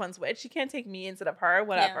don't know which one's which. You can't take me instead of her,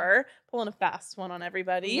 whatever. Pulling a fast one on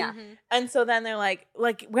everybody. Yeah. Mhm. And so then they're like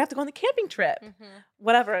we have to go on the camping trip, Mhm.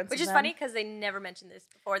 whatever. And so Which is then- funny because they never mentioned this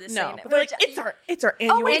before this No, scene. but they're like, Which- it's our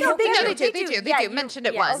annual. wait, no, camping they Yeah, trip. they do. They Yeah, do. you- Mentioned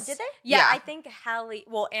it yeah. once. Oh, did they? Yeah, Yeah. I think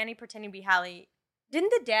Annie pretending to be Hallie. Didn't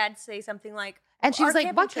the dad say something like, And she was our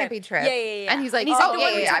like, what camping trip? Yeah. And he's like, he's oh, the yeah,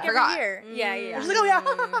 one we yeah, I took every forgot. year. Yeah. She's like, oh yeah.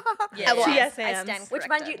 Yeah, LOL. Yes, I and. stand Which,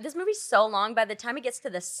 mind you, corrected. this movie's so long. By the time it gets to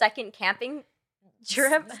the second camping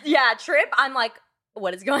trip, I'm like,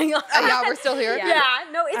 what is going on? Yeah, we're still here. Yeah,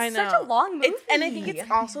 no, I it's such a know. long movie. And I think it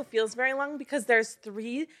also feels very long because there's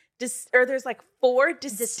there's like four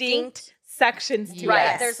distinct sections to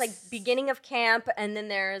right. it. There's like beginning of camp, and then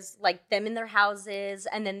there's like them in their houses,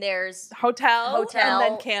 and then there's hotel, hotel,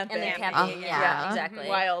 and then camping. and then Camping, camping. yeah. Yeah, exactly.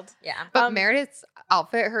 Wild. Yeah. But Meredith's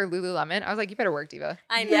outfit, her Lululemon, I was like, you better work, Diva.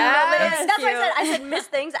 I know. Yes. but That's it's why cute. I said Miss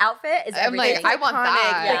Thing's outfit is I'm like, everything. I want Iconic.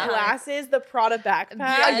 that. The glasses, the Prada backpack.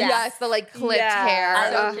 Yes, the like clipped Yeah. hair. I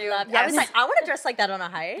Ugh. love it. Yes. I was like, I want to dress like that on a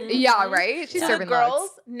hike. Yeah, right? She's So the serving girls,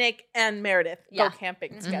 looks. Nick and Meredith, Yeah. go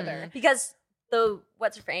camping together. Because the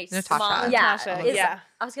what's her face? Natasha. Mom, Natasha, is- yeah.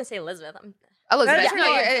 I was gonna say Elizabeth. Elizabeth. That's her No,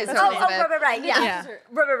 name. it is That's her her Oh, Elizabeth. right. Yeah. Yeah.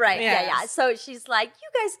 Right. Yeah. Yes. So she's like,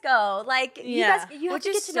 you guys go. Like, Yeah. you have Which to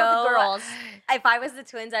get is to know the so- girls. If I was the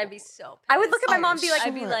twins, I'd be so I would look at my Oh, mom and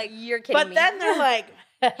be like, sure. you're kidding But me. then they're like,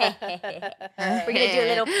 we're gonna do a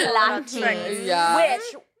little planting, Yeah.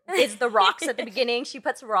 which is the rocks at the beginning. She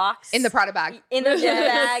puts rocks In the Prada bag. in the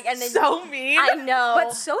bag, and then so mean. I know,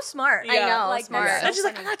 But so smart. I know, Like, smart. that's And so she's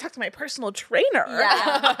like, I funny. gotta talk to my personal trainer.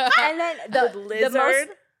 Yeah. And then the lizard. most,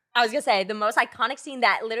 I was gonna say the most iconic scene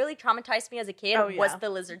that literally traumatized me as a kid Oh, yeah. was the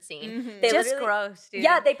lizard scene. Mhm. They Just literally- gross, dude.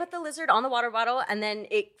 Yeah, they put the lizard on the water bottle, and then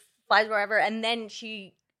it flies wherever, and then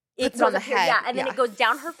she Puts it goes on the up here, head. Yeah, and then Yeah. it goes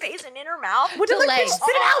down her face and in her mouth. What did The the legs. spit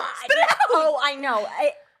it out? Spit it out. Oh, I know.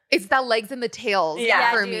 It's the legs and the tails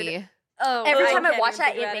Yeah, for dude. me. Oh, Every time I can't watch even that,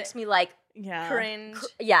 think it about makes me like, Yeah. cringe.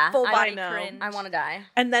 yeah, Full I- body know. cringe. I want to die.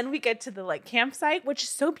 And then we get to the like campsite, which is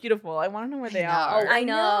so beautiful. I want to know where they know. are. I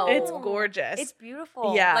know. It's gorgeous. It's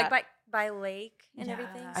beautiful. Yeah. Like by a lake and Yeah.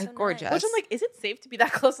 everything. I- So gorgeous. nice. Which I'm like, is it safe to be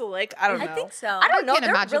that close to the lake? I don't know. I think so. I don't know. can't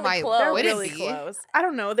They're imagine really why close. They're would it really be? close. I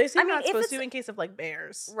don't know. They seem I mean, not if supposed it's- to in case of like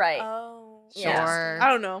bears. Right. Oh. Yeah. Sure. I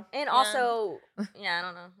don't know. And also, yeah, I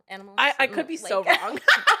don't know. Animals. I could be so Like- wrong.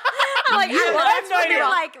 I'm like, You- I I have no wonder, idea.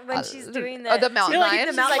 like when she's doing the, the mountain You're like, lions.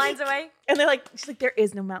 the she's mountain like- lions away. And they're like, she's like, there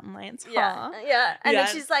is no mountain lions. Yeah, Huh? yeah. And Yeah.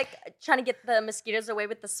 then she's like trying to get the mosquitoes away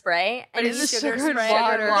with the spray. But And it's it's sugar sugar spray.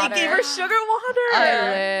 water. They gave her sugar water. I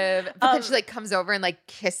live. But then she like comes over and like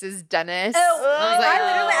kisses Dennis. Oh, I was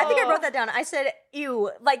like, I think I wrote that down. I said,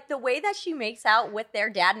 ew. Like the way that she makes out with their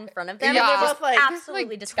dad in front of them. Yeah. Yeah. They're both like,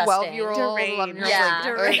 Absolutely disgusting. 12-year-old, Deranged. 11-year-old.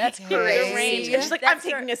 Yeah. like, That's okay. crazy. And she's like, I'm That's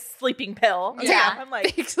her- taking a sleeping pill. Yeah. I'm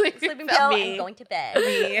like, Sleeping pill Me. and going to bed.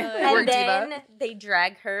 me. And Work then diva. they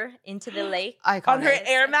drag her into the lake Iconic. On her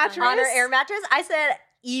air mattress. on her air mattress. I said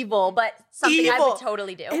evil, but something I Evil. would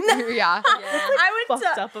totally do. Yeah. I would.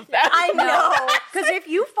 Fucked up of that. I know. Because if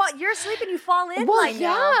you fall, you're asleep and you fall in. Well, like,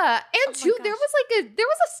 yeah, and too, gosh. there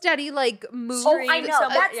was a steady like moving. Oh, I know.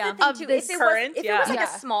 That's yeah. the thing of too. this If it current, was, if yeah. it was like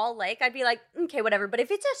Yeah. a small lake, I'd be like, okay, whatever. But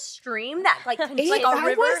if it's a stream that like It- like that a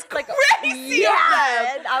river, was like crazy.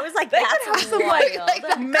 yeah, and I was like, They that's could have some wild.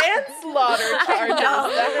 like manslaughter charges. know,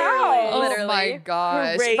 How? Oh literally. my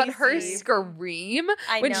gosh! But her Crazy. scream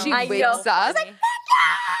I when know. she I wakes know. up,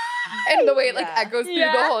 and the way it like Yeah. echoes through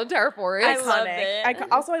Yeah. the whole entire forest. I love Iconic.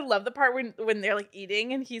 it. Also, I love the part when they're like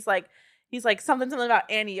eating and he's like something about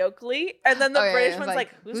Annie Oakley, and then the Oh, yeah, British yeah. one's Like,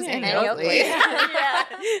 like, who's who's Annie Annie Oakley? Oakley? Yeah.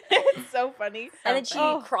 It's so funny. And then she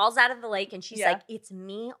Oh. crawls out of the lake and she's Yeah. like, it's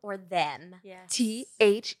me or them. Yes.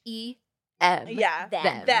 THEM. Yeah,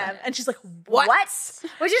 Them. them, and she's like, what?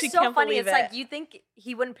 Which is She so can't funny. believe It's like it. you think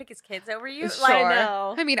he wouldn't pick his kids over you. Sure. Like, I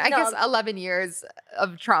know. I mean, I No. guess 11 years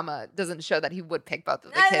of trauma doesn't show that he would pick both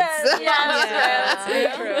of the I kids. know, Yeah, that's that's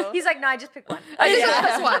very true. He's like, no, I just picked one. I just Yeah.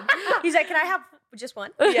 want this one. He's like, can I have just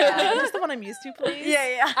one? Yeah, just the one I'm used to, please.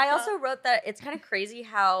 yeah. I also wrote that it's kind of crazy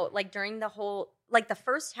how, like, during the whole, like, the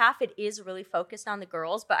first half, it is really focused on the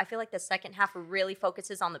girls, but I feel like the second half really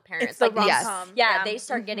focuses on the parents. It's the like, they, Yes. rom-com. yeah, they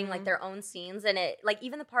start getting, Mhm. like, their own scenes, and it, like,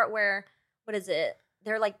 even the part where, what is it?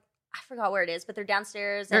 They're, like, I forgot where it is, but they're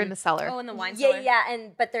downstairs. They're and, in the cellar. Oh, in the wine yeah, cellar. yeah,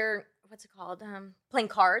 but they're, what's it called? Playing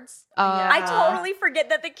cards. Yeah. I totally forget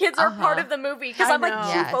that the kids are part Uh-huh. of the movie because I I'm like know.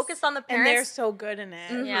 too Yes. focused on the And they're parents. so good in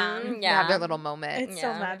it. Mhm, Yeah. They have their little moment. It's so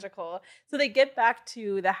Yeah. magical. So they get back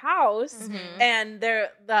to the house, Mhm. and they're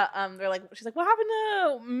like, she's like, what happened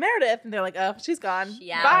to Meredith? And they're like, oh, she's gone.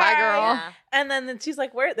 Yeah. Bye, Bye, girl. Yeah. And then she's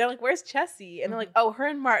like, where? They're like, where's Chessie? And they're like, oh, her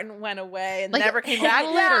and Martin went away and Like, never came back.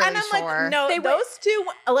 literally And I'm sure. like, no, They those two.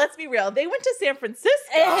 Let's be real. They went to San Francisco.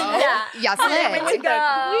 Yeah. Yes, And they it went is. to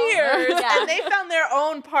the queers, Yeah. and they found their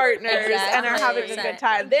own partners and are having a good 100%.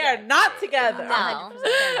 time. They are not together. No, 100%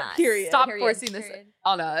 they're not. Period. Stop Period. forcing this Period.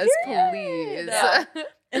 on us, Period. please. Yeah.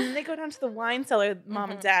 And then they go down to the wine cellar, mom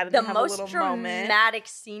and dad, and The they have most a little moment. dramatic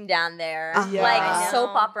scene down there, Uh-huh. like Yeah.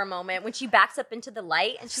 soap opera moment when she backs up into the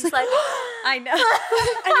light and she's like, I know.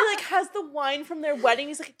 And he like has the wine from their wedding.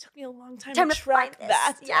 He's like, it took me a long time to track find this."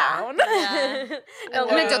 that Yeah. down. Yeah. No,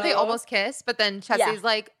 And then don't they Whoa. almost kiss? But then Chessie's Yeah.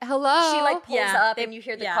 like, hello. she like pulls Yeah. up They- and you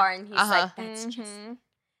hear the yeah. car and he's Uh-huh. like, that's just Mhm.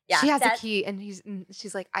 yeah. she has that- a key, and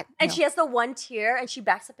she's like, And no. she has the one tear and she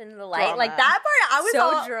backs up into the light. Drama. Like that part, I was So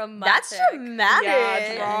all, dramatic. that's dramatic.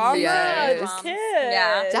 Yeah, drama. Yes. Just kiss.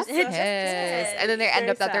 Yeah. Just Just kiss. kiss. And then they end Very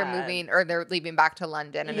up that they're sad. moving or they're leaving back to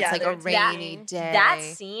London, and Yeah, it's like a they're rainy day. That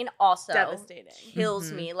scene also Devastating.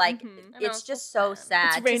 kills Mhm. me. Like Mhm. I know, it's it's just so so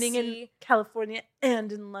sad. sad. It's raining to in see. California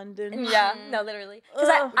and in London. Yeah, Mhm. no, literally. Because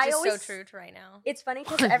Ugh. I Which is always so true to right now. It's funny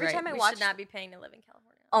because every Right. time I We watch, should not be paying to live in California.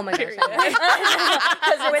 oh my gosh, Period.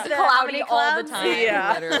 because With it's the how cloudy many all the clouds? time.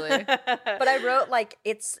 Yeah. Literally. But I wrote like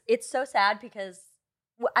it's so sad because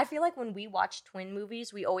I feel like when we watch twin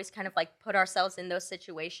movies, we always kind of like put ourselves in those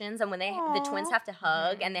situations, and when the twins Aw. have to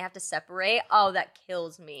hug and they have to separate, oh, that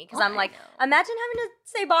kills me because I'm I like, know. imagine having to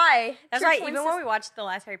say bye. That's to your why twin even when we sister. watched the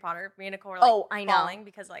last Harry Potter, me and Nicole were like Oh, I know. falling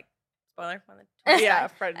because like spoiler when the twins Yeah,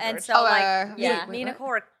 died. Fred And George. so Oh, like yeah. me and Nicole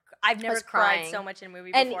were I've never was cried crying. so much in a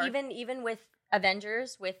movie and before. even with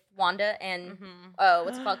Avengers with Wanda and Mhm.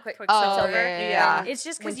 what's it called Oh, Quicksilver. yeah. It's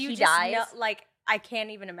just When because you he just dies. know, like I can't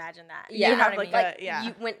even imagine that. Yeah. You know have what I like mean? a yeah.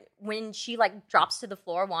 You, when she like drops to the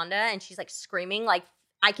floor, Wanda, and she's like screaming, like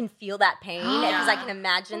I can feel that pain because I can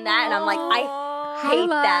imagine that, and I'm like, I hate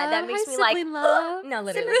that. That makes me like, love. no,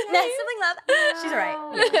 literally, Sibling no, sibling love. She's right.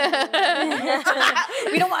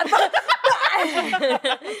 We don't want.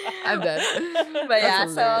 I'm dead. But yeah,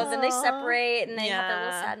 That's so hilarious. then they separate and they have that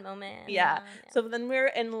little Yeah. sad moment. Yeah. So then we're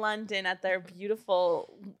in London at their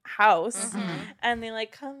beautiful house, Mm-hmm. Mhm. and they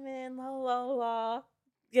like come in, la la la.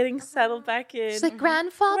 getting settled back in. She's like,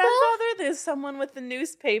 grandfather? There's someone with the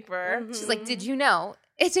newspaper. She's like, did you know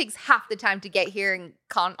it takes half the time to get here in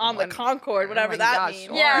on the Concorde, whatever my that gosh, means.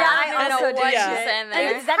 sure. Yeah, I also did. what Yeah. she's saying And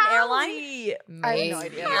there. is that an airline? I have no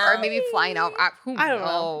idea. Or maybe flying out. Who I don't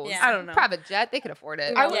know. knows? Yeah. I don't know. Private jet, they could afford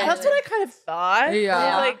it. Yeah. That's what I kind of thought. Yeah. I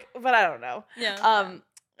was like, but I don't know. Yeah.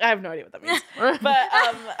 I have no idea what that means. But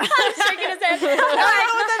Shaking his head. I don't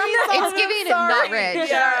know what that means. It's Oliver, giving sorry. not rich.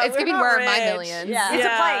 Yeah, It's we're giving not where are my rich. millions. Yeah. It's a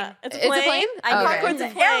plane. It's It's a plane? I Okay. think it's Concorde's an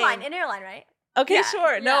a plane. airline. An airline, right? Okay, Yeah.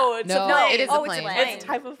 sure. Yeah. No, it's No, a plane. it is a Oh, plane. It's a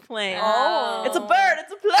type of plane. Oh. It's a bird.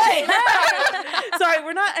 It's a plane. Sorry,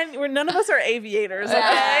 we're not. And we're none of us are aviators. Okay.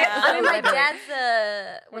 Yeah. I mean, my Literally. dad's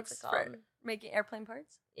what's it For called? making airplane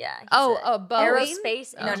parts? Yeah. he's Oh, Boeing?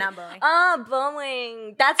 aerospace. Oh. No, not Boeing. Oh,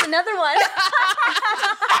 Boeing. That's another one.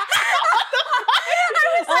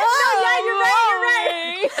 I was like, no, yeah, you're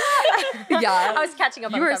right. Yeah. I was catching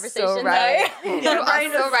up on You the are conversation. so right. Sorry. You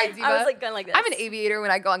are so right, Ziva. I was like going like this. I'm an aviator when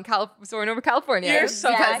I go on soaring over California. You're so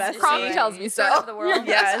Yes, best. Kronk tells me so. Start of the world.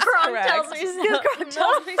 Yes, Kronk correct. tells me so. Kronk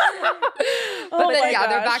tells me so. But Oh then, my yeah,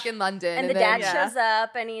 they're gosh. back in London. And the then, dad shows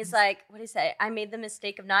up and he's like, what do you say? I made the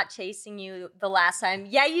mistake of not chasing you the last time.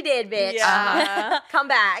 Yeah, you did, bitch. Yeah. Come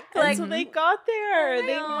back. And Like, so they got there.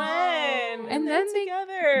 They know. went. And they're then they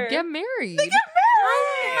together. get married. They get married.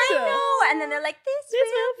 I know. And then they're like, this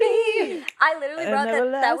will be. I literally An wrote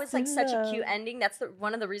that was like everlasting such a cute love. ending. That's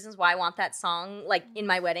one of the reasons why I want that song like in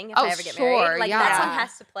my wedding if Oh, I ever get sure, married. Like yeah. that song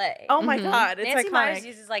has to play. Oh my Mhm. God, it's Nancy iconic. Myers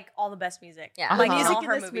uses like all the best music. Yeah. Like Uh-huh. music all in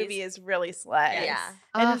her this movies. movie is really slay. Yeah.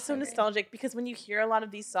 And Uh, it's so nostalgic because when you hear a lot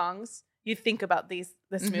of these songs, you think about this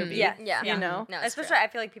Mhm. movie. Yeah. Yeah. You know? No, it's Especially, I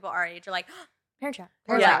feel like people our age are like, Parent Trap.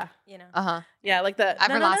 Parent Yeah. Trap. You know. Uh-huh. Yeah, like the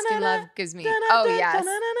Everlasting love gives me. Oh, yes.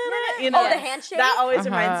 You know, Oh, the handshake? that always Uh-huh.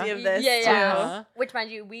 reminds me of this Yeah, too. yeah. Uh-huh. Which, mind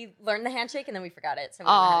you, we learned the handshake and then we forgot it, so we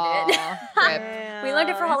don't know how to do Aw, it. rip. We learned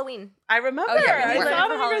it for Halloween. I remember. Oh, yeah, I we learned saw it it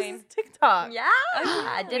for on Halloween. your TikTok. Yeah,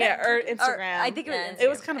 I did Yeah, it. or Instagram. I think it was. Yeah. It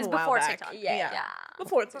was kind of It's a while before back. TikTok. Yeah.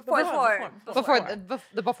 Before The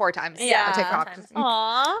before times. Yeah. of TikTok. Sometimes.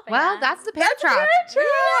 Aw. Well, that's the Parent Trap.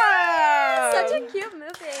 Such a cute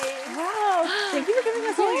movie. Wow. Thank you for giving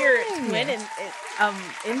us all your Yay. twin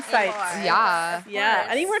insights. Yeah. Yeah.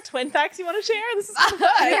 course. Any more twin facts you want to share? This is so fun.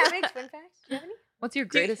 Do you have any twin facts? Do you have any? What's your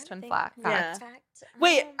greatest twin fact? Yeah. Fact?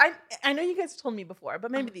 Wait, I know you guys told me before,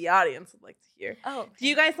 but maybe the audience would like to hear. Oh. Do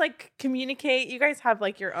you guys like communicate? You guys have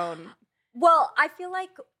like your own. Well, I feel like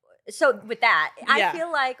so with that, Yeah. I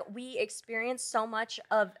feel like we experience so much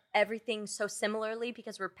of everything so similarly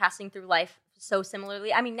because we're passing through life so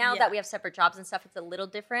similarly. I mean, now Yeah. that we have separate jobs and stuff, it's a little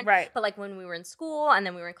different. Right. But like when we were in school and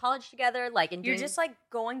then we were in college together, like and You're doing- just like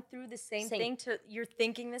going through the same Same. thing to you're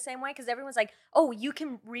thinking the same way because everyone's like, oh, you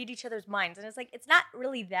can read each other's minds, and it's like it's not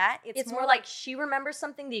really that. it's more like she remembers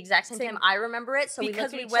something the exact same time I remember it, so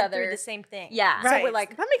because we we look at went each other. through the same thing. Yeah. Right. So we're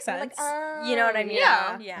like, that makes We're sense. like, you know what I mean?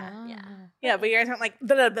 Yeah. Yeah. Yeah. Yeah, but you guys aren't like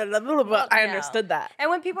blah, blah, blah, blah, blah. I No. understood that. And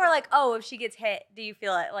when people are like, oh, if she gets hit, do you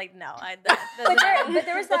feel it? Like, no, But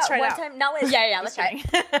there was Let's that try it one out. time, not with let's try.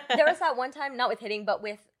 Just There was that one time, not with hitting, but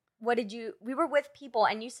with we were with people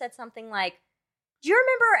and you said something like, do you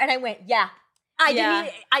remember? And I went, yeah. I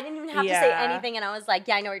didn't even have to say Yeah. anything. And I was like,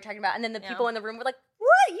 yeah, I know what you're talking about. And then the Yeah. people in the room were like,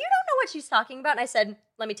 what? You don't know what she's talking about. And I said,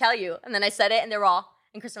 let me tell you. And then I said it and they were all,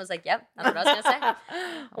 and Kristen was like, yep, that's what I was going to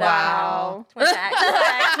say. Wow. Twin fact.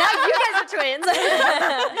 Now you guys are twins.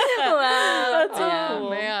 Wow. That's so Oh, cool.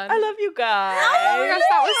 man. I love you guys. Oh my gosh,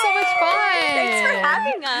 that was so much fun. Thanks for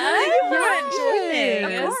having us. Thank you for Yes.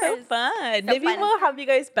 joining. It was so fun. Maybe fun. we'll have you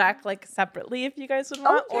guys back like separately if you guys would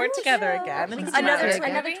want, or yeah, together sure. again. Another Another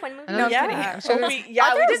twin another movie? twin movie. No, I'm yeah. kidding. Or Sure. we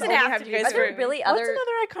doesn't only have have to you be guys Are there for. really What's other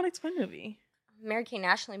another iconic twin movie? Mary Kate and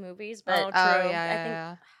Ashley movies? But Oh, Oh, true. yeah, I think-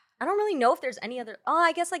 yeah. I don't really know if there's any other. Oh,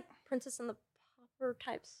 I guess like Princess and the Pauper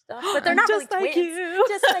type stuff, but they're not Just really like twins. you.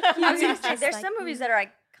 Just like you. I was gonna say, Just there's like some movies you. that are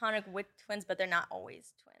iconic with twins, but they're not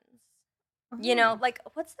always twins. You know, like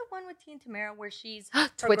what's the one with Tia and Tamara where she's her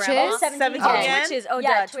Twitches? grandma? 17 Oh, again? Twitches. Oh,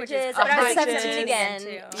 yeah, duh, Twitches. But I was Twitches. thinking 17 again.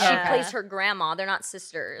 too. She Yeah. plays her grandma. They're not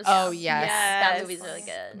sisters. Oh, yes. That movie's really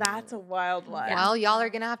good. That's a wild one. Well, y'all are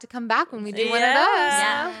going to have to come back when we do one of Yeah.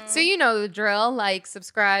 those. Yeah. So you know the drill. Like,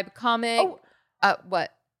 subscribe, comment.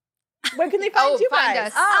 What? Where can they find you find guys?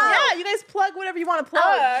 us. Oh. Yeah, you guys plug whatever you want to plug.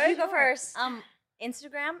 Oh, you go first.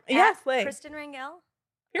 Instagram Yes, at Lay. Christen Rangel.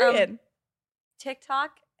 Period.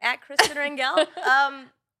 TikTok at Christen Rangel.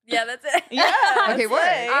 Yeah, that's it. Yeah. Okay, what?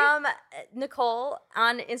 slay. Nicole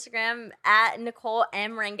on Instagram at Nicole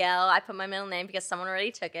M. Rangel. I put my middle name because someone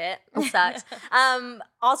already took it. It sucks.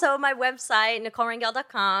 Also, my website,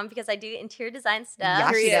 NicoleRangel.com, because I do interior design stuff. Yeah,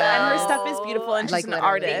 she Period. does. And her stuff is beautiful, and Like she's an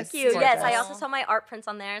literally. artist. Thank you. Gorgeous. Yes, I also sell my art prints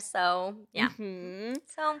on there. So, yeah. Mhm.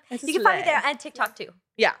 So, It's a you can find me slay. there and TikTok too.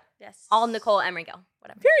 Yeah. Yes. All Nicole M. Rangel.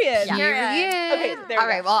 Whatever. Period. Yeah. Period. Okay, there we All go.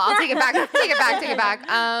 right, well, I'll take it back. Take it back.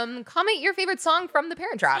 Comment your favorite song from The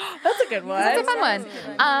Parent Trap. That's a good one. That's a fun one. That's a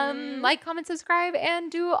good one. Like, comment, subscribe,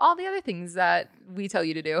 and do all the other things that we tell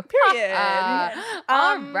you to do. Period.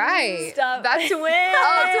 All right. Stop. That's Twins.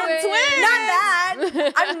 Twins. Not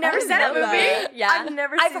that. I've never seen that Love movie. that. Yeah. I've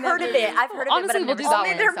never seen I've that heard of movie. it. I've heard of Honestly, it, we'll but do I've that never Only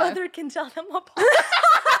one their next time. mother can tell them apart.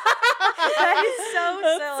 That is so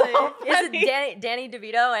silly. so Is it Danny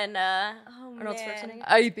DeVito and Oh, Arnold man. Schwarzenegger?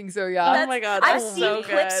 I think so, yeah. Oh my god, I've that's seen so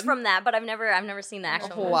clips good. from that, but I've never seen the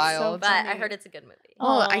actual movie. Wild. But I funny. heard it's a good movie.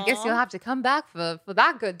 Well, I guess Aw. you'll have to come back for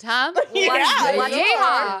that good time. Yeah, Watch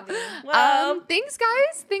yeah. it. Well, Thanks,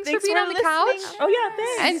 guys. Thanks for being on the listening. couch. Oh yeah,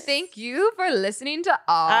 thanks. And thank you for listening to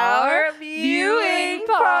Our our viewing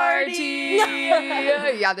party.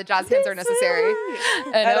 Yeah, the jazz hands are necessary.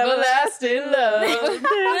 And everlasting love.